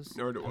Rose.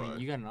 Nor do I. mean,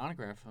 you got an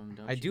autograph from him,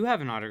 don't you? I do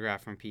have an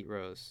autograph from Pete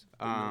Rose.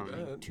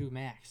 2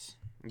 max.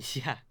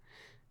 Yeah.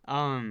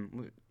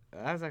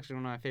 That was actually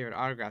one of my favorite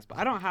autographs. But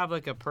I don't have,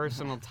 like, a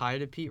personal tie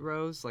to Pete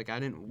Rose. Like, I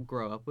didn't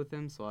grow up with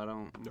him, so I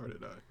don't... Nor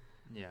did I.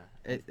 Yeah.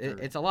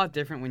 It's a lot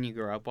different when you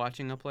grow up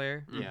watching a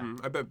player. Yeah.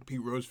 I bet Pete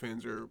Rose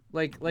fans are...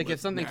 Like if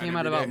something came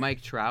out about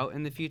Mike Trout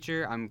in the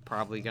future, I'm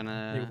probably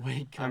gonna...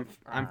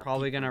 I'm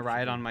probably gonna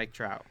ride on Mike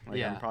Trout.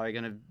 I'm probably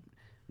gonna...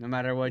 No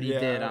matter what he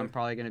did, I'm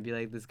probably gonna be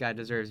like, this guy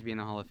deserves to be in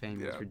the Hall of Fame.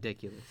 It's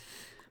ridiculous.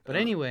 But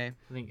anyway,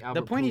 I think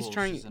the point he's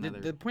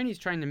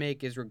trying to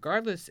make is,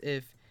 regardless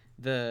if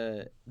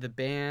the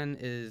ban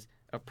is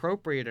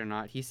appropriate or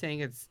not, he's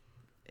saying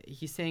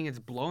it's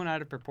blown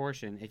out of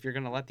proportion if you're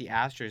going to let the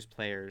Astros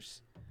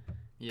players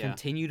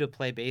continue to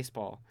play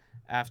baseball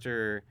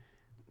after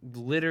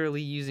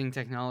literally using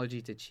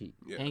technology to cheat.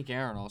 Yeah. Hank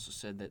Aaron also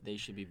said that they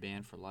should be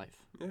banned for life.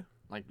 Yeah.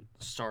 Like,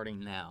 starting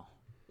now.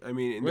 I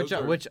mean,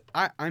 which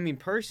I mean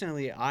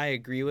personally I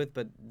agree with,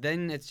 but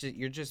then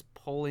you're just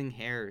pulling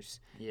hairs.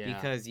 Yeah.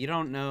 Because you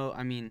don't know.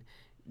 I mean,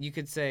 you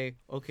could say,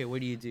 okay,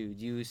 what do? Do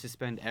you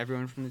suspend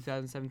everyone from the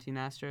 2017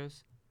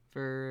 Astros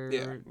for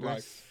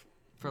life?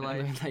 For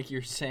life? Like you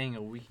were saying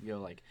a week ago,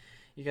 like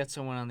you got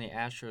someone on the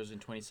Astros in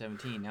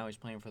 2017. Now he's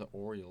playing for the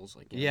Orioles.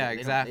 Like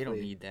exactly. They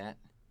don't need that.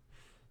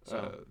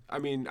 So I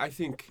mean, I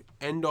think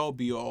end all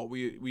be all.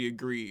 We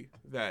agree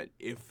that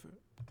if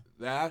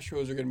the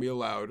Astros are going to be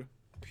allowed,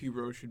 Pete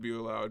Rose should be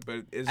allowed,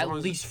 but at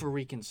least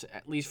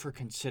for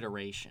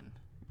consideration.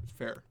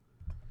 Fair.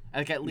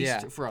 Like at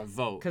least for a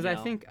vote. Because I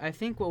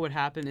think what would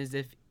happen is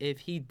if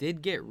he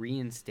did get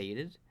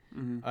reinstated,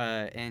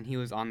 and he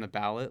was on the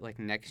ballot like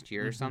next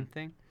year or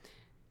something,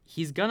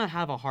 he's gonna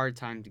have a hard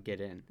time to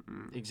get in.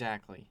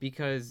 Exactly.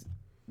 Because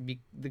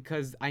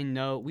I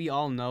know we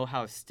all know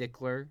how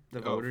stickler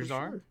the voters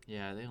are.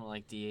 Yeah, they don't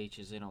like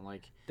DHs. They don't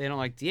like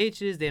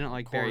DHs. They don't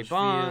like Barry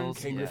Bonds.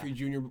 Ken Griffey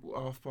Jr.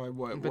 off by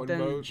one then,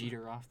 vote.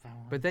 Jeter off by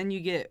one. But then you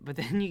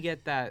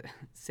get that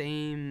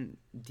same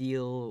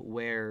deal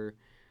where,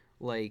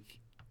 like,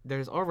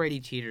 there's already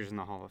cheaters in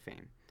the Hall of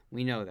Fame.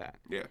 We know that.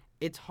 Yeah.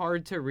 It's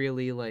hard to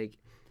really, like,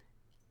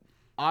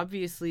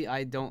 obviously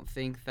I don't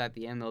think that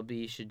the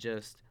MLB should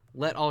just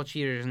let all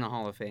cheaters in the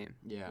Hall of Fame.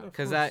 Yeah. Of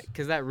Because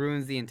course. that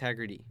ruins the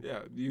integrity. Yeah,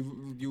 you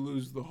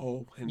lose the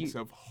whole hints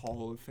of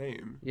Hall of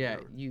Fame. Yeah,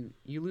 you know.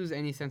 you lose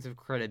any sense of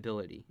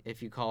credibility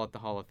if you call it the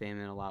Hall of Fame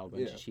and allow a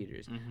bunch Yeah. of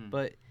cheaters. Mm-hmm.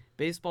 But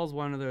baseball's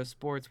one of those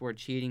sports where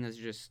cheating is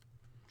just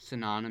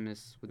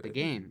synonymous with the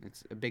game.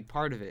 It's a big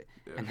part of it.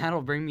 Yeah. And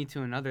that'll bring me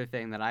to another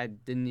thing that I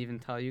didn't even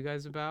tell you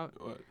guys about.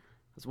 What?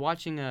 I was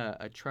watching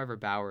a Trevor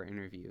Bauer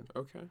interview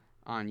Okay.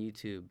 on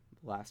YouTube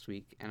last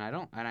week, and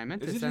I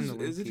meant to Is it send just, the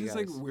link is it to you just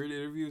guys. like weird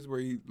interviews where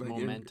he like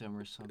Momentum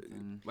or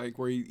something. like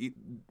where he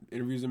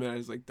interviews him at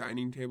his like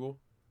dining table?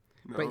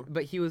 No.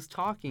 But he was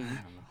talking, I don't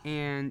know.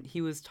 and he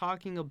was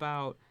talking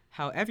about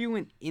how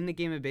everyone in the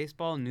game of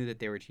baseball knew that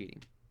they were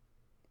cheating.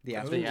 The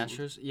Oh. The Astros.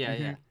 Astros? Yeah,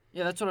 Mhm.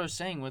 yeah. That's what I was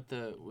saying with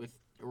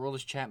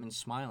Aroldis Chapman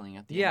smiling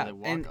at the Yeah, end of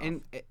the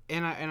walk-off.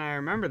 and I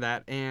remember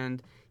that,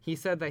 and he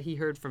said that he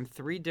heard from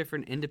 3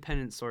 different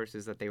independent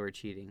sources that they were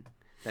cheating,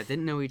 that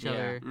didn't know each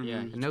other,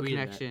 Yeah, Mhm. he No tweeted that,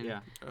 connection. Yeah.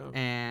 Oh.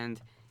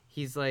 and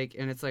he's like,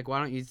 and it's like, why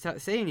don't you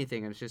say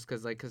anything? And it's just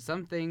because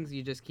some things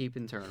you just keep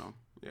internal,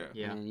 Yeah.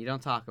 Yeah. and you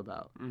don't talk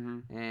about,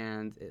 Mm-hmm.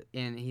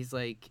 and he's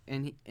like,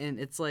 and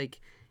it's like,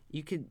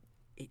 you could.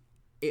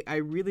 I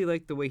really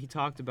liked the way he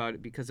talked about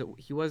it because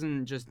he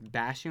wasn't just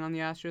bashing on the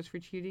Astros for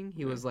cheating.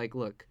 He was like,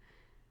 look,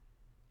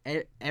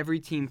 every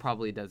team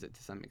probably does it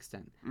to some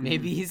extent. Mhm.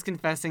 Maybe he's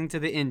confessing to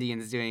the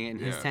Indians doing it in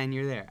his Yeah.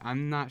 tenure there.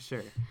 I'm not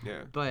sure.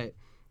 Yeah. But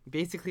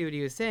basically what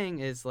he was saying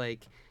is,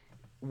 like,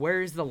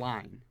 where's the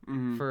line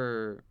Mm-hmm.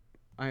 for...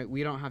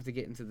 we don't have to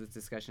get into this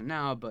discussion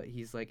now, but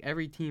he's like,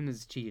 every team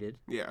is cheated.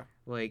 Yeah.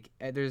 Like,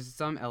 there's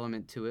some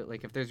element to it.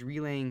 Like, if there's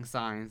relaying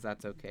signs,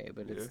 that's okay.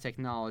 But it's Yeah.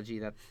 technology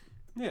that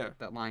Yeah.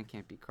 line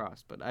can't be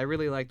crossed. But I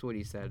really liked what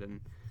he said,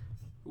 and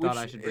Thought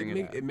I should bring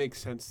it up. It makes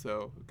sense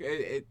though.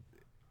 It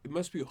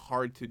must be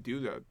hard to do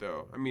that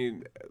though. I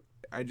mean,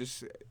 I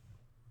just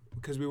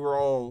because we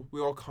all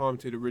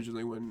commented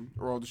originally when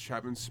Aroldis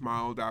Chapman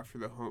smiled after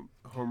the home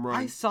run.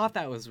 I thought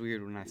that was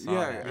weird when I saw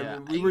Yeah, that. I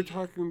mean, we were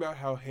talking about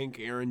how Hank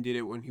Aaron did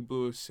it when he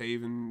blew a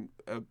save in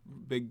a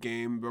big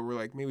game, but we're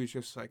like, maybe it's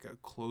just like a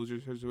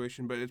closer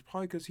situation. But it's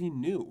probably because he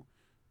knew,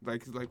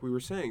 like we were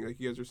saying, like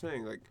you guys were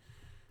saying, like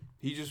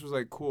he just was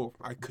like, cool,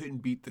 I couldn't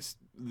beat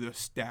the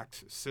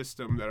stacked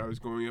system that I was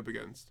going up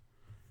against,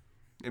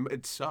 and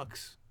it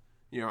sucks.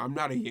 You know, I'm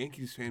not a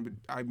Yankees fan, but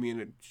I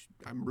mean,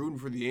 I'm rooting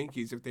for the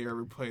Yankees if they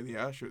ever play the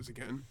Astros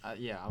again.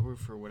 Yeah, I'll root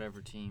for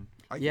whatever team.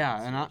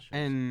 Yeah,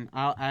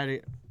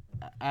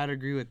 I'd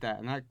agree with that,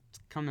 and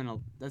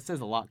that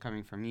says a lot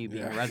coming from you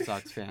being a Yeah. Red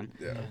Sox fan.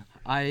 Yeah.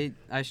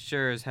 I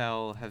sure as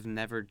hell have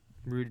never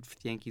rooted for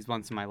the Yankees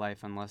once in my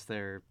life unless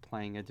they're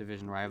playing a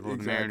division rival,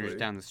 the Mariners Exactly.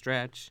 down the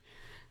stretch.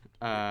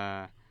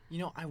 You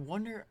know, I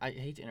wonder. I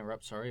hate to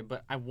interrupt, sorry,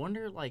 but I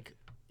wonder, like,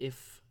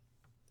 if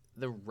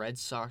the Red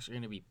Sox are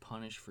going to be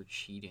punished for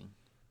cheating.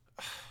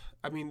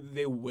 I mean,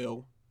 they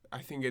will.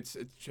 I think it's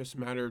just a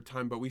matter of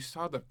time. But we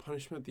saw the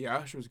punishment the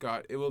Astros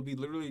got. It will be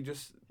literally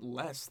just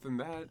less than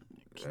that.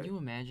 Can you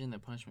imagine the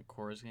punishment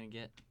Cora is going to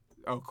get?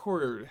 Oh,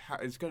 Corder,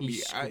 it's going to be.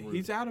 He's screwed.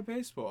 He's out of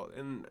baseball,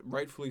 and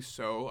rightfully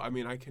so. I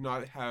mean, I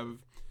cannot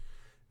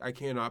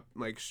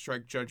like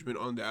strike judgment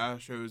on the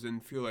Astros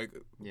and feel like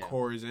Yeah.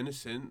 Cora is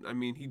innocent. I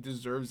mean, he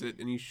deserves it,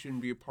 and he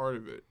shouldn't be a part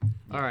of it.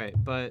 all right,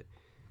 but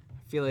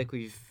I feel like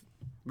we've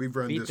We've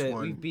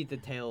beat the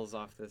tails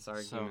off this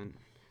argument.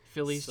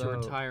 Phillies to So,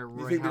 retire You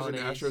Roy think there's an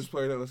Halladay's. Astros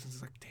player that listens?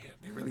 Like, damn,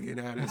 they're really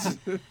getting at us.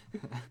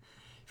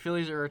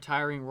 Phillies are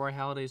retiring Roy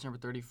Halladay's number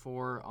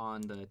 34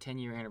 on the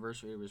 10-year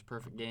anniversary of his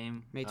perfect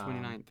game. May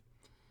 29th.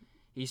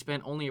 He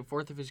spent only a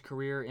fourth of his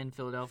career in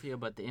Philadelphia,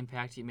 but the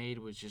impact he made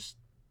was just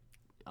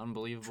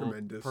unbelievable.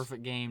 Tremendous.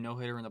 Perfect game, no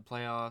hitter in the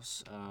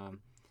playoffs.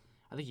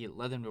 I think he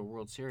led them to a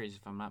World Series,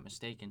 if I'm not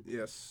mistaken.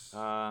 Yes.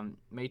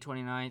 May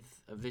 29th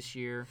of this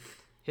year.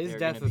 His they're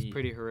death gonna was be-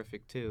 pretty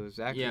horrific too. It was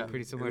actually Yeah.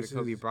 pretty It similar to was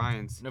Kobe his-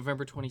 Bryant's.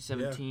 November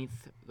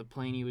 2017th, the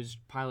plane he was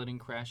piloting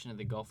crashed into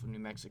the Gulf of New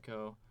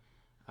Mexico.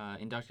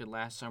 Inducted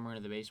last summer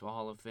into the Baseball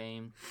Hall of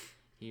Fame.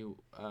 He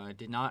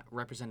did not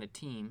represent a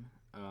team.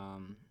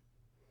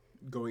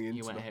 Going into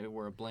He went ahead and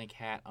wore a blank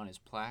hat on his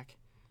plaque.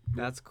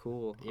 That's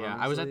cool. Yeah,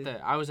 honestly.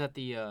 I was at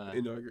the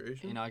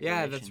inauguration. inauguration.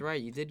 Yeah, that's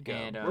right. You did go.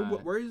 And,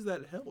 Where is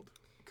that held?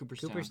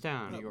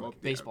 Cooperstown. New York. Well, yeah,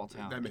 Baseball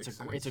town. that It's makes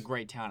a it's a sense.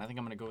 great town. I think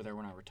I'm gonna go there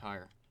when I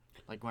retire,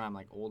 like when I'm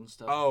like old and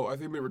stuff. Oh, I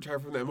think we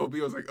retired from the MLB.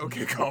 I was like,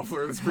 okay,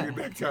 Koffler, let's bring it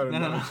back down.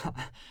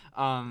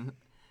 no.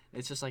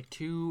 It's just like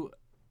 2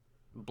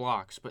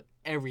 blocks, but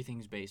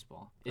everything's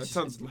baseball. That It's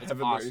sounds it's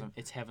heavenly. awesome.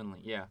 It's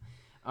heavenly. Yeah.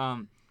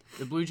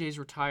 The Blue Jays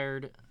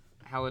retired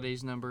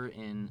Halliday's number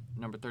in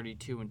number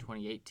 32 in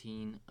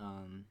 2018.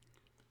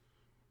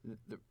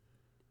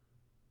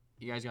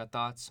 You guys got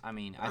thoughts? I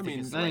mean, I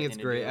think it's the I right think it's thing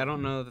to great. do. I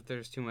don't know that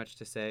there's too much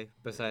to say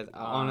besides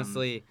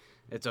honestly,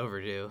 it's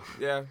overdue.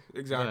 Yeah,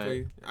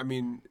 exactly. I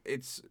mean,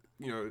 it's,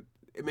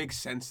 it makes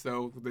sense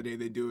though the day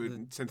they do it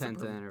The since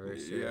 10th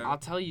anniversary. Yeah. I'll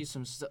tell you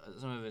some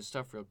of his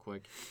stuff real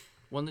quick.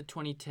 Won the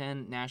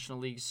 2010 National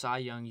League Cy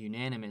Young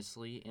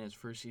unanimously in his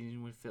first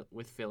season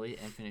with Philly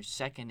and finished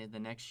second in the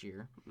next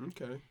year.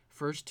 Okay.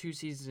 First 2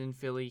 seasons in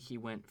Philly, he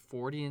went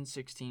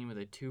 40-16 with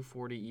a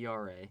 2.40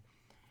 ERA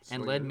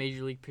and So, led yeah.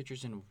 major league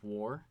pitchers in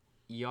WAR,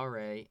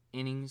 ERA,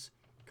 innings,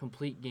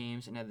 complete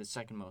games, and had the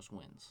second most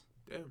wins.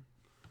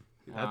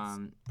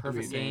 Damn.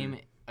 Perfect insane. game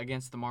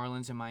against the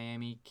Marlins in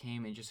Miami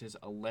came in just his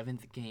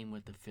 11th game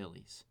with the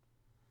Phillies.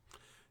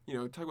 You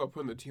know, talk about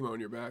putting the team on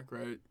your back,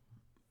 right?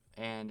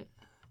 And,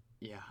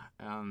 yeah,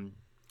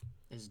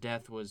 his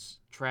death was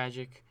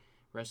tragic.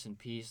 Rest in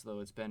peace, though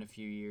it's been a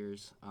few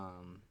years.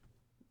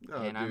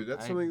 And I'm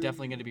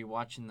definitely going to be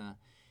watching the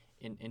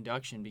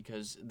induction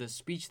because the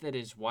speech that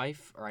his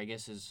wife, or I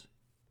guess his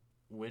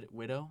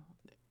widow,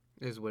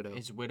 His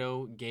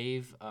widow.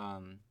 gave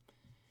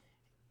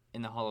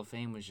in the Hall of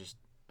Fame was just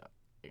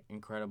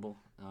incredible.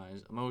 It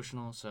was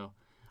emotional, so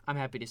I'm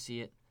happy to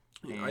see it.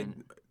 Yeah,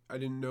 And I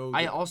didn't know.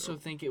 I that- also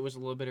think it was a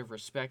little bit of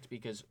respect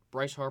because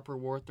Bryce Harper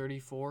wore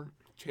 34,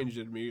 changed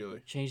it immediately.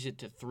 changed it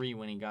to 3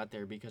 when he got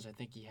there because I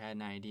think he had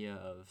an idea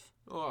of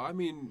Oh, I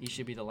mean, he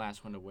should be the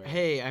last one to wear it.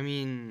 Hey, I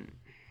mean,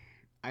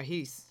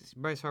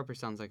 Bryce Harper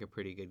sounds like a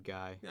pretty good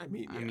guy. I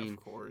mean, of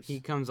course. He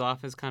comes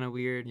off as kind of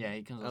weird. Yeah,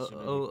 he comes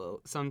up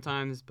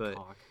sometimes, but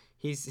talk.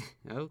 he's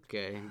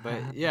okay.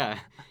 But yeah,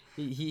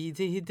 he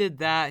did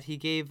that. He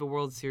gave a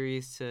World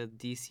Series to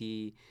DC.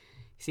 He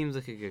seems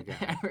like a good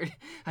guy.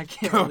 I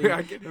can't Oh, believe yeah,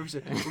 I can't- we're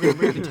going to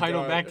bring the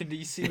title God. back to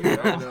DC.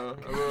 Yeah, I know.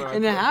 I remember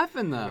And it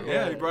happened though.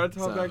 Yeah, he brought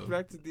it all So-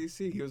 back to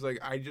DC. He was like,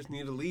 I just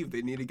need to leave.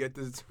 They need to get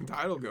this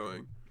title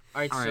going.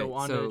 All right, All so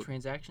right, on so- to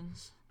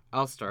transactions.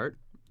 I'll start.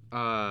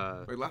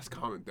 Wait, last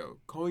comment though.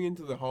 Going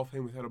into the Hall of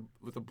Fame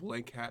with a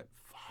blank hat,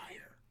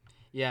 fire.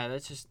 Yeah,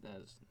 that's just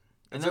and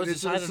It's that was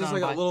it's decided just on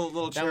like by a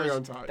little that cherry was,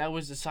 on top. that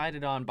was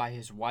decided on by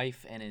his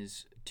wife and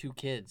his 2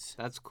 kids,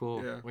 That's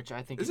cool. Yeah. which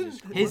I think Isn't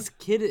is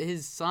just it-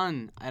 His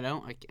son. I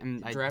don't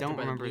drafted by the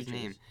remember Blue his Jays.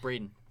 name.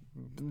 Braden.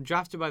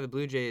 Drafted by the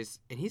Blue Jays,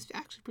 and he's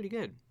actually pretty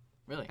good.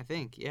 Really? I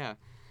think. Yeah.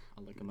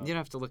 I'll look him up. You'd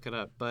have to look it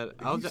up, but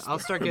He's I'll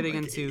start getting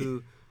like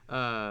into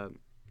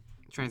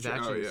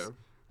transactions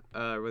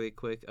really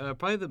quick.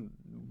 Probably the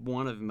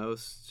one of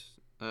most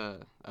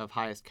of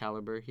highest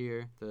caliber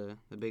here. The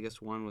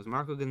biggest one was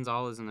Marco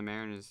Gonzalez, and the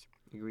Mariners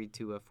agreed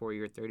to a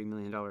 4-year, $30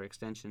 million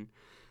extension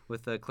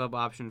with a club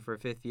option for a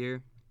 5th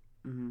year.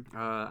 Mm-hmm.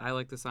 I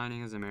like the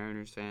signing as a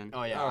Mariners fan.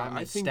 Oh yeah, I'm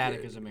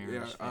ecstatic as a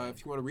Mariners fan.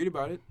 If you want to read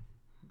about it,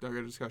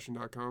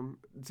 dugoutdiscussion.com.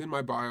 It's in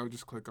my bio.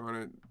 Just click on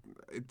it.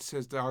 It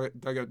says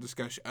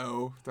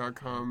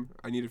dugoutdiscussion.com.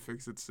 I need to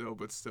fix it still,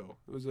 but still,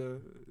 it was I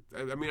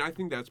mean, I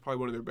think that's probably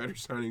one of their better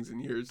signings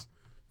in years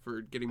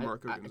for getting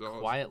Marco Gonzalez.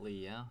 Quietly,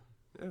 yeah.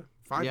 Yeah,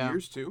 5 Yeah.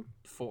 years too.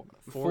 Four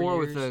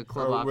with years, a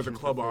club Or option. with a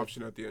club for fifth.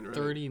 option at the end, right?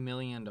 $30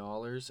 million,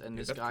 and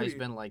this that's guy's pretty-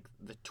 been like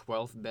the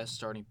 12th best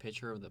starting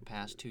pitcher of the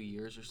past 2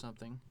 years or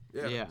something.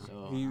 Yeah.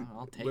 So He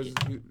I'll take was-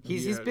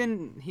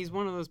 it. He's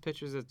one of those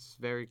pitchers that's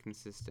very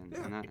consistent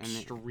Yeah, and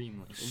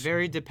Extremely.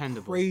 very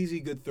dependable.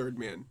 crazy good third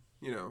man.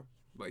 You know,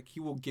 like he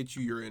will get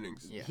you your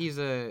innings. Yeah. He's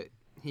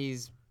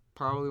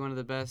probably one of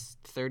the best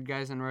third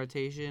guys in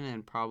rotation,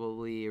 and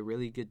probably a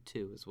really good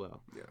 2 as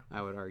well. Yeah.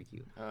 I would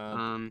argue.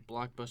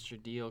 Blockbuster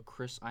deal.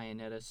 Chris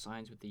Iannetta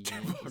signs with the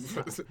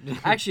Yankees.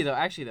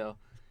 actually though,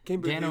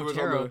 Can't believe Dan he was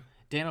on Otero.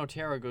 Dan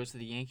Otero goes to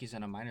the Yankees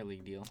on a minor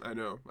league deal. I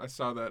know. I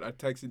saw that. I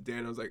texted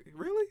Dan. I was like,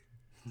 "Really?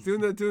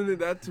 Doing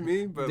that to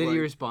me?" But Did like, he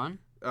respond?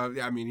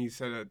 yeah, I mean, he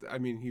said it. I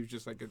mean, he was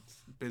just like,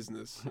 it's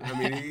business. I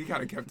mean, he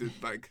kind of kept it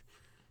like,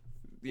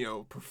 you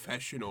know,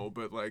 professional.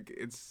 But like,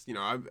 it's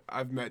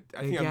I've met.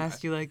 I They think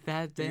gassed you like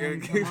that,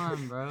 Dan? Yeah. Come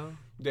on, bro.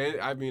 Dan.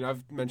 I mean,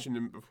 I've mentioned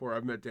him before.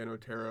 I've met Dan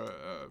Otero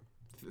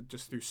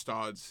just through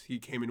Stods. He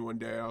came in one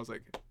day. I was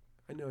like,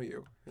 I know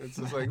you. It's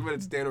just like, but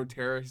it's Dan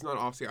Otero. He's not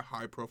obviously a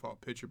high-profile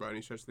pitcher by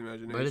any stretch of the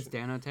imagination. But it's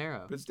Dan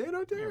Otero. But it's Dan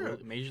Otero.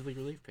 Major league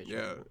relief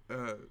pitcher.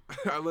 Yeah,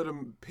 I let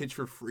him pitch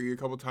for free a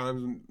couple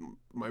times, and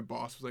my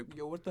boss was like,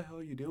 "Yo, what the hell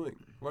are you doing?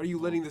 Why are you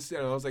letting this in?"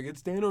 And I was like,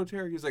 "It's Dan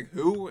Otero." He was like,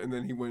 "Who?" And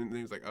then he went, and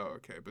he was like, "Oh,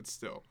 okay," but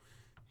still.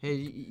 Hey,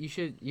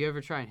 you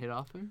ever try and hit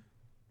off him?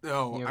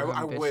 No, You ever I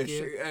have him pitch wish.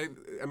 to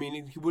I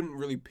mean, he wouldn't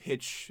really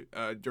pitch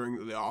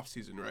during the off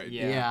season, right?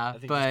 Yeah. I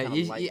think he's but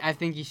kinda light. I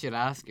think you should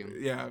ask him.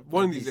 Yeah,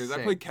 one of That'd these be days. I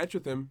sick. played catch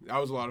with him. That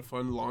was a lot of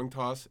fun. Long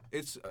toss.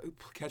 It's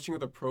catching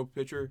with a pro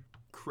pitcher,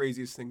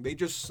 craziest thing.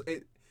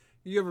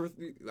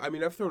 I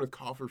mean, I've thrown with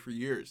Coffer for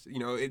years. You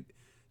know,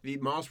 the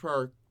miles per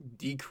hour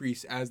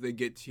decrease as they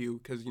get to you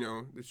because, you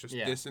know, it's just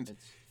distance.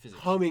 It's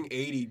physics. Humming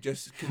 80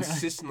 just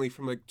consistently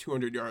from like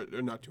 200 yards,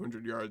 or not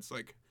 200 yards,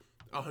 like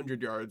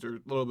 100 yards or a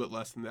little bit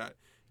less than that.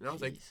 And I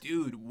was like, Jeez.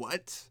 dude,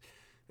 what?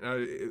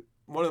 And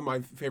one of my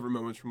favorite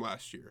moments from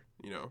last year,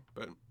 you know,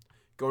 but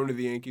going to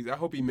the Yankees, I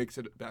hope he makes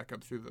it back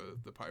up through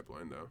the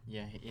pipeline, though.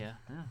 Yeah.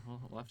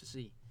 We'll have to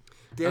see.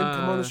 Dan,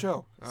 come on the Uh,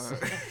 show.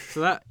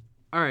 So that.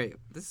 All right,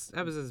 this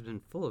episode has been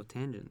full of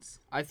tangents.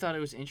 I thought it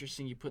was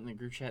interesting you put in the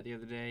group chat the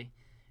other day.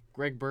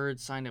 Greg Bird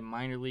signed a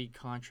minor league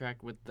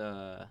contract with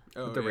the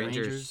the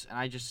Rangers. and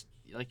I just,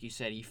 like you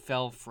said, he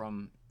fell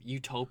from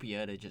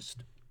Utopia to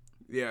just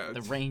Yeah.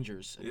 the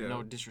Rangers. yeah.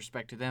 No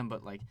disrespect to them,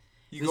 but like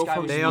You This go guy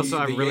from was They the- also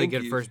have the really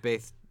good Yankees, first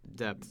base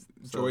depth.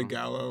 Joey so-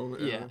 Gallo.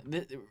 Yeah,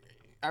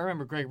 I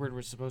remember Greg Bird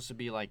was supposed to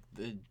be like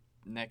the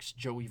next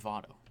Joey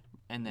Votto,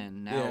 and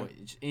then now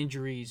Yeah. it's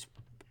injuries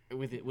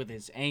with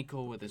his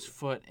ankle, with his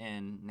foot,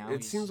 and now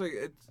It seems like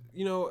it's,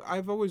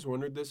 I've always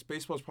wondered this.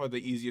 Baseball is probably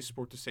the easiest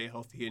sport to stay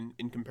healthy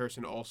in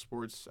comparison to all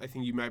sports. I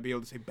think you might be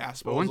able to say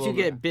basketball. But is once a you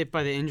little get bit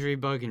by the injury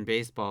bug in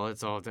baseball,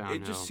 it's all downhill.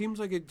 it just seems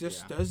like it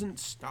just Yeah. doesn't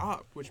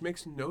stop, which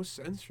makes no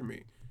sense for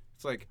me.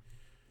 It's like,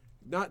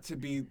 not to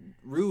be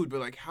rude,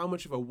 but like, how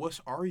much of a wuss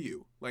are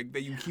you? Like,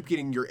 that you keep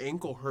getting your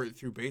ankle hurt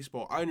through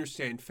baseball. I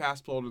understand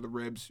fastball to the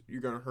ribs,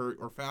 you're going to hurt,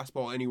 or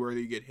fastball anywhere that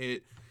you get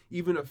hit.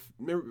 Even if,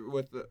 remember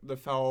with the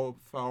foul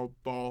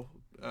ball,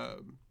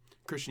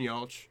 Christian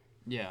Yelich,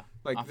 yeah,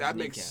 like, off his that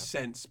makes kneecap.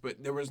 sense,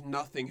 but there was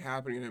nothing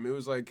happening to him. It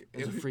was like,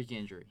 It was a freak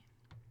injury.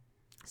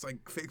 it's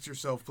like, fix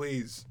yourself,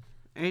 please.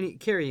 And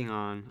carrying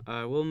on,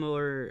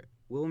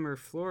 Wilmer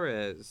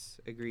Flores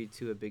agreed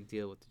to a big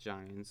deal with the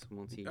Giants,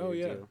 multi-year Oh,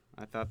 yeah. deal.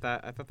 I thought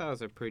that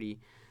was a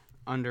pretty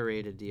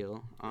underrated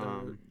deal.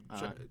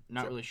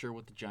 Not really sure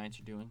what the Giants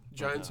are doing. but,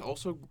 Giants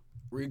also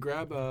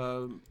re-grab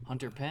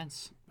Hunter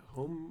Pence,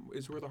 home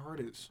is where the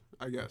heart is,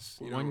 I guess.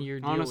 1 year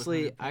deal.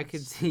 honestly, with Hunter I could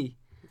Pence. see.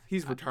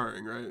 He's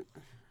retiring, right?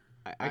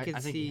 I could I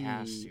think see. he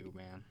has to,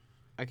 man.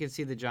 I could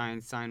see the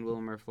Giants sign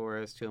Wilmer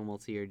Flores to a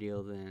multi-year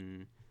deal,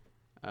 then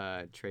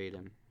trade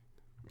him.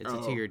 It's a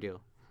Oh. 2-year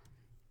deal.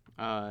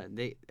 I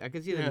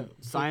could see Yeah, them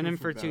sign looking him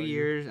for for 2 value.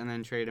 years and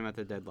then trade him at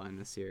the deadline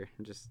this year.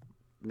 Just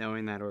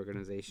knowing that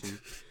organization.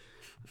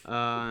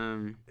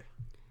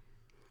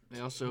 They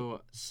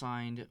also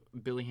signed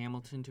Billy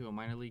Hamilton to a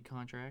minor league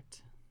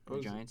contract. The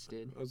was- Giants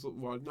did. I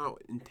was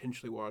not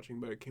intentionally watching,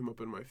 but it came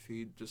up in my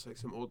feed, just like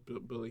some old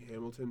Billy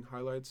Hamilton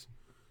highlights.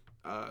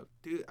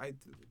 Dude, I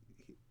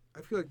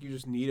feel like you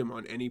just need him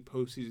on any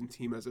postseason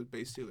team as a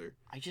base stealer.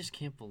 I just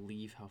can't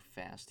believe how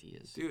fast he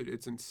is. Dude,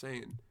 it's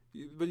insane.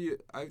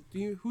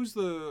 Who's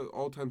the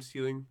all-time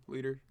stealing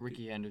leader?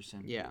 Ricky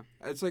Henderson. Yeah.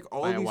 It's like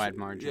all By a these wide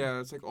margin. Yeah,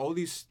 it's like all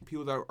these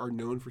people that are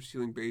known for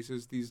stealing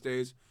bases these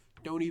days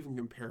don't even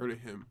compare to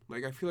him.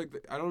 Like, I feel like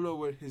I don't know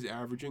what his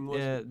averaging was.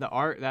 Yeah, that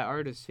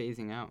art is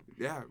phasing out.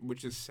 Yeah,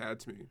 which is sad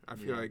to me. I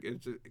feel Yeah. like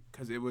it's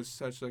because it was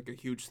such like a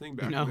huge thing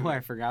back. You know in the who I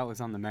day. forgot was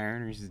on the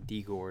Mariners is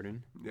D.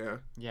 Gordon. Yeah.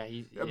 Yeah,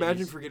 he. Imagine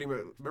he's- forgetting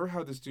about. Remember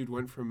how this dude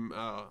went from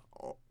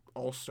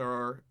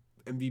all-star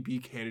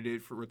MVP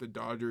candidate with the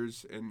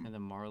Dodgers and and the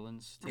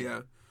Marlins. To,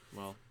 yeah,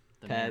 Well,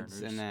 the Peds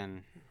Mariners. and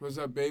then what's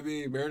up,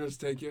 baby? Mariners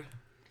take you.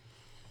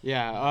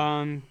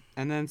 yeah,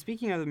 and then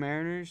speaking of the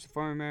Mariners,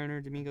 former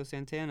Mariner Domingo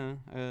Santana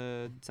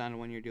signed a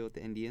 1-year deal with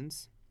the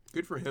Indians.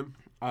 Good for him.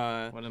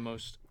 one of the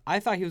most. I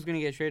thought he was going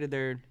to get traded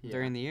there Yeah.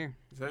 during the year.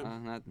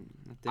 Same. That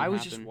didn't I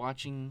was happen. just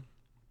watching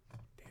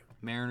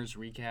Mariners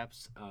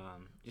recaps,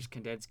 just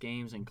condensed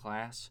games in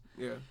class.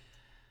 Yeah.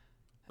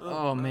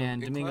 Oh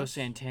man, in Domingo class?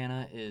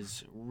 Santana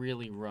is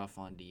really rough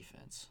on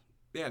defense.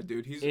 Yeah,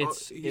 dude, he's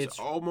It's-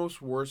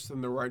 almost worse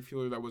than the right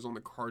fielder that was on the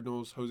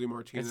Cardinals, Jose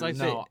Martinez. It's like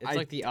No, it's I-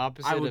 like the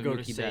opposite I would of go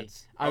to Mookie say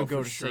Betts. I would Oh,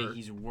 go for to say sure.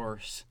 he's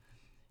worse.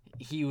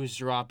 He was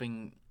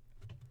dropping.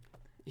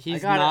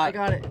 He's I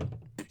got it.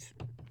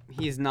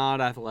 He's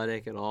not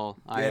athletic at all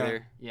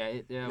either. Yeah,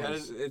 it that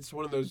was, it's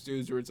one of those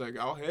dudes where it's like,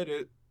 I'll hit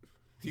it.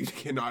 You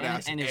cannot And-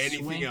 ask and his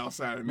anything swing- else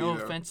out of me. no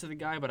though. offense to the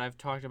guy, but I've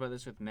talked about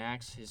this with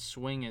Max. His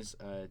swing is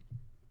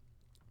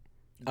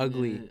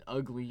Ugly.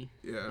 ugly.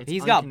 Yeah. It's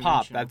He's got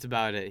pop. unconventional. That's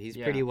about it. He's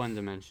Yeah. pretty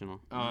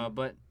one-dimensional.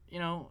 But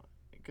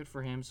good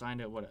for him.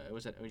 Signed a what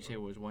was it? Would you say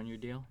it was 1-year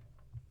deal?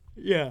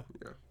 Yeah.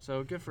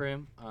 So good for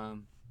him.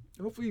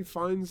 Hopefully he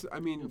finds. I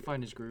He'll mean,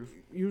 find his groove.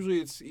 usually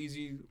it's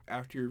easy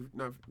after you're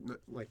not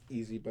like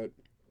easy, but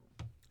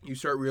you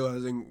start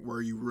realizing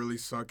where you really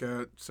suck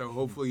at. So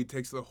hopefully he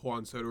takes the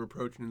Juan Soto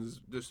approach and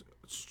is just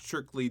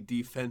strictly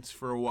defense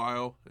for a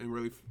while and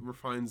really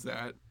refines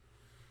that.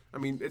 I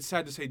mean, it's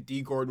sad to say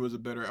D. Gordon was a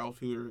better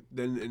outfielder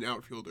than an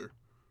outfielder.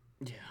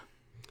 Yeah.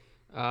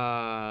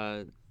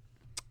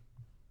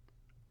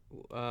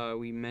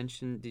 We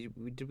mentioned.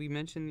 Did we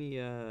mention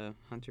the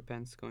Hunter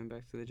Pence going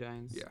back to the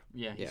Giants? Yeah.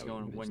 Yeah, he's we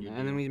going mentioned 1 year. that.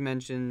 And then we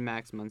mentioned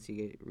Max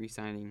Muncy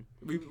re-signing.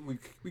 We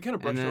kind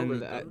of brushed then over it.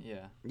 that- though.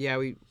 Yeah, Yeah,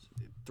 we.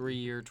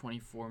 3-year,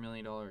 $24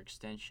 million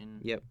extension.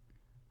 Yep.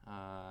 Chris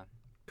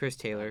Chris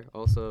Taylor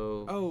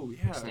also Oh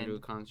yeah. signed to a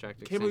contract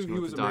Can't believe extension he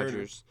with was the a Mariner.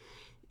 Dodgers.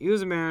 He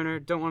was a Mariner.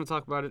 Don't want to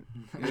talk about it.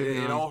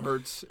 It all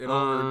hurts. It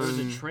all There hurts. was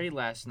a Um, trade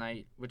last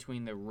night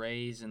between the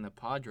Rays and the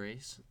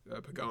Padres.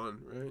 Pagan,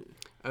 right?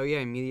 Oh yeah,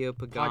 Emilio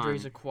Pagan.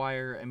 Padres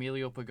acquire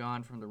Emilio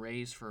Pagan from the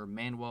Rays for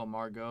Manuel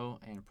Margot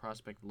and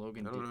prospect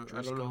Logan I don't know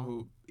Driscoll.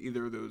 who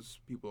either of those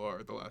people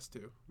are. The last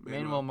two.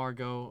 Manuel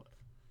Margot,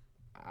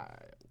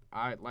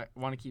 I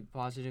want to keep it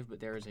positive, but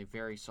there is a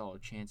very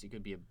solid chance he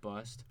could be a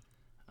bust.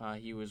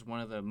 He was one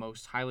of the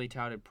most highly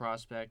touted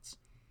prospects.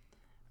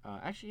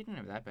 Actually, he didn't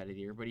have that bad a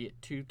year, but he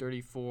hit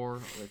 .234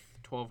 with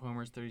 12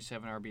 homers,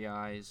 37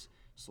 RBIs,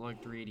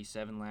 slugged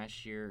 .387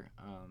 last year.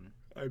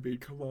 I mean,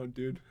 come on,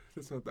 dude.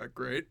 That's not that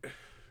great.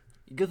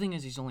 Good thing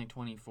is he's only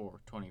 24,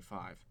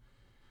 25.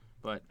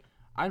 But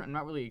I'm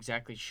not really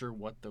exactly sure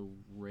what the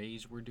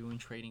Rays were doing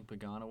trading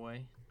Pagan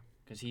away.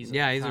 because he's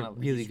Yeah, he's a kinda-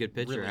 really he's good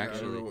pitcher, really I don't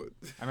actually. know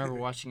what- I remember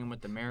watching him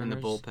with the Mariners in the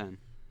bullpen.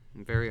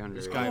 Very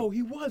underrated. guy- Oh,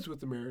 he was with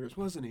the Mariners,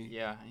 wasn't he?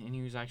 Yeah, and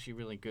he was actually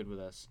really good with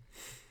us.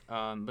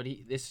 But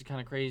this is kind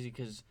of crazy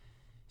because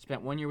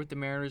spent 1 year with the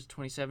Mariners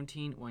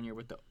 2017, 1 year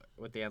with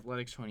the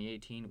Athletics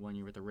 2018, 1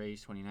 year with the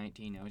Rays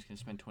 2019. Now he's going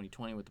to spend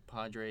 2020 with the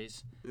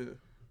Padres.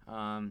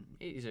 Yeah.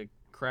 He's a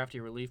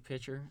crafty relief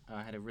pitcher.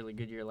 Had a really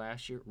good year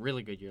last year.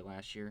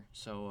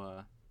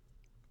 So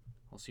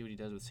we'll see what he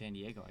does with San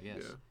Diego, I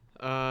guess. Yeah.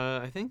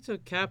 I think to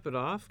cap it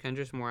off,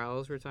 Kendrys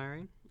Morales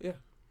retiring. Yeah.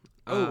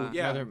 Oh, Uh,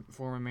 yeah. Another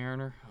former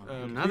Mariner.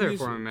 Another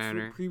former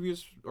Mariner.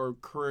 Previous or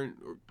current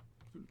or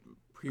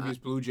previous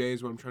Blue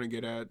Jays, what I'm trying to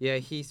get at. Yeah,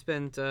 he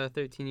spent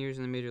 13 years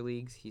in the major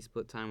leagues. He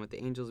split time with the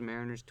Angels,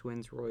 Mariners,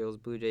 Twins, Royals,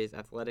 Blue Jays,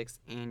 Athletics,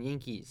 and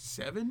Yankees.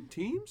 7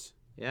 teams?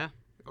 Yeah.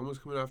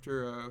 Almost coming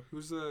after,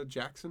 who's the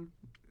Jackson?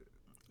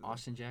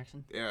 Austin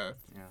Jackson. Yeah,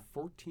 Yeah.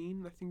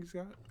 14, I think he's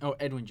got. Oh,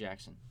 Edwin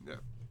Jackson. Yeah.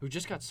 Who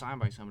just got signed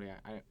by somebody.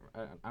 I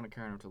don't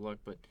care enough to look,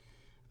 but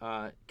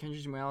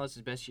Kendrys Morales'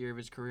 best year of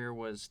his career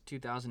was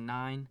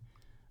 2009.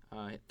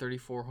 Hit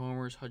 34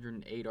 homers,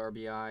 108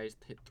 RBIs,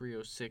 hit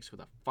 306 with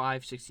a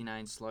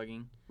 569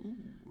 slugging. Ooh.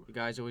 The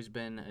guy's always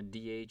been a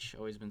DH,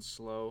 always been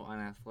slow,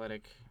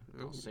 unathletic.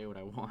 I'll Ooh. say what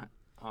I want.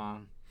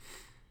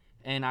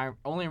 And I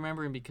only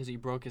remember him because he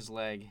broke his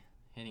leg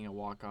hitting a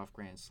walk-off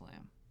grand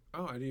slam.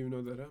 Oh, I didn't even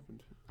know that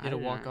happened.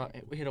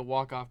 Hit a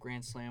walk-off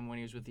grand slam when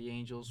he was with the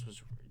Angels.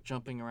 Was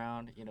jumping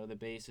around, the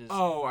bases.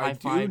 Oh, I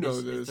do High-fived know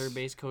his this. third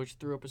base coach,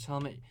 threw up his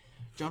helmet,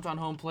 jumped on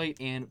home plate,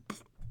 and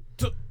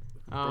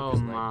Oh,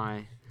 his leg.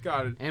 my.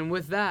 Got it. And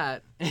with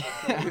that,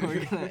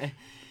 we're gonna.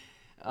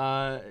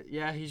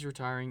 Yeah, he's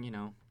retiring.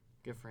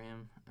 Good for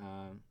him.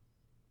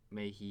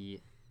 May he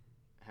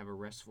have a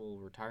restful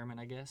retirement,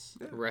 I guess.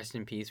 rest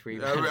in peace. Were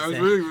you I about to was say?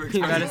 really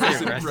You about to expecting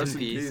say rest, rest in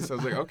peace. I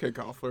was like, okay,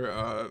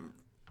 Koffler,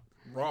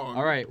 wrong.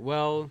 All right.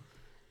 Well,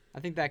 I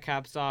think that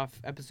caps off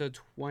episode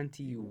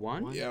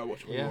 21. Yeah,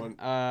 which Yeah.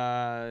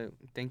 one?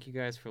 Thank you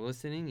guys for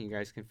listening. You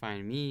guys can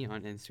find me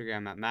on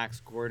Instagram at Max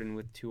Gordon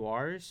with 2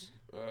 R's.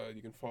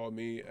 You can follow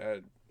me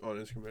on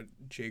Instagram at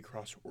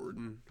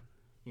jcrossorden.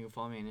 You can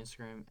follow me on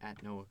Instagram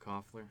at Noah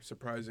Koffler.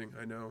 Surprising,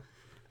 I know.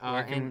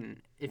 Where can-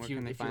 And if where you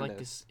can they if you find like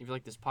us?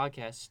 this this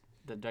podcast,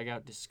 the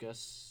Dugout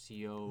Discuss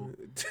CO.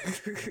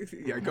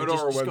 Yeah, go to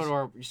our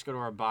website. Just go to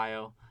our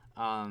bio.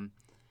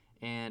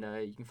 And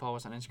you can follow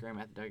us on Instagram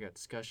at the Dugout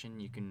Discussion.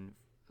 You can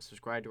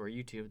subscribe to our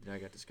YouTube, the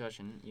Dugout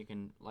Discussion. You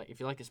can if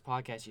you like this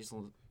podcast,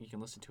 you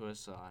can listen to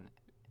us on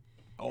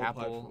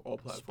Apple, all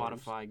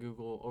platforms. Spotify,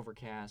 Google,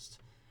 Overcast,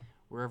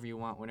 wherever you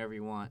want, whenever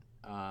you want.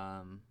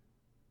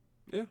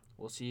 Yeah.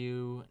 We'll see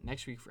you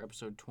next week for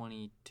episode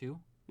 22.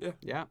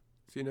 Yeah.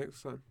 See you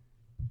next time.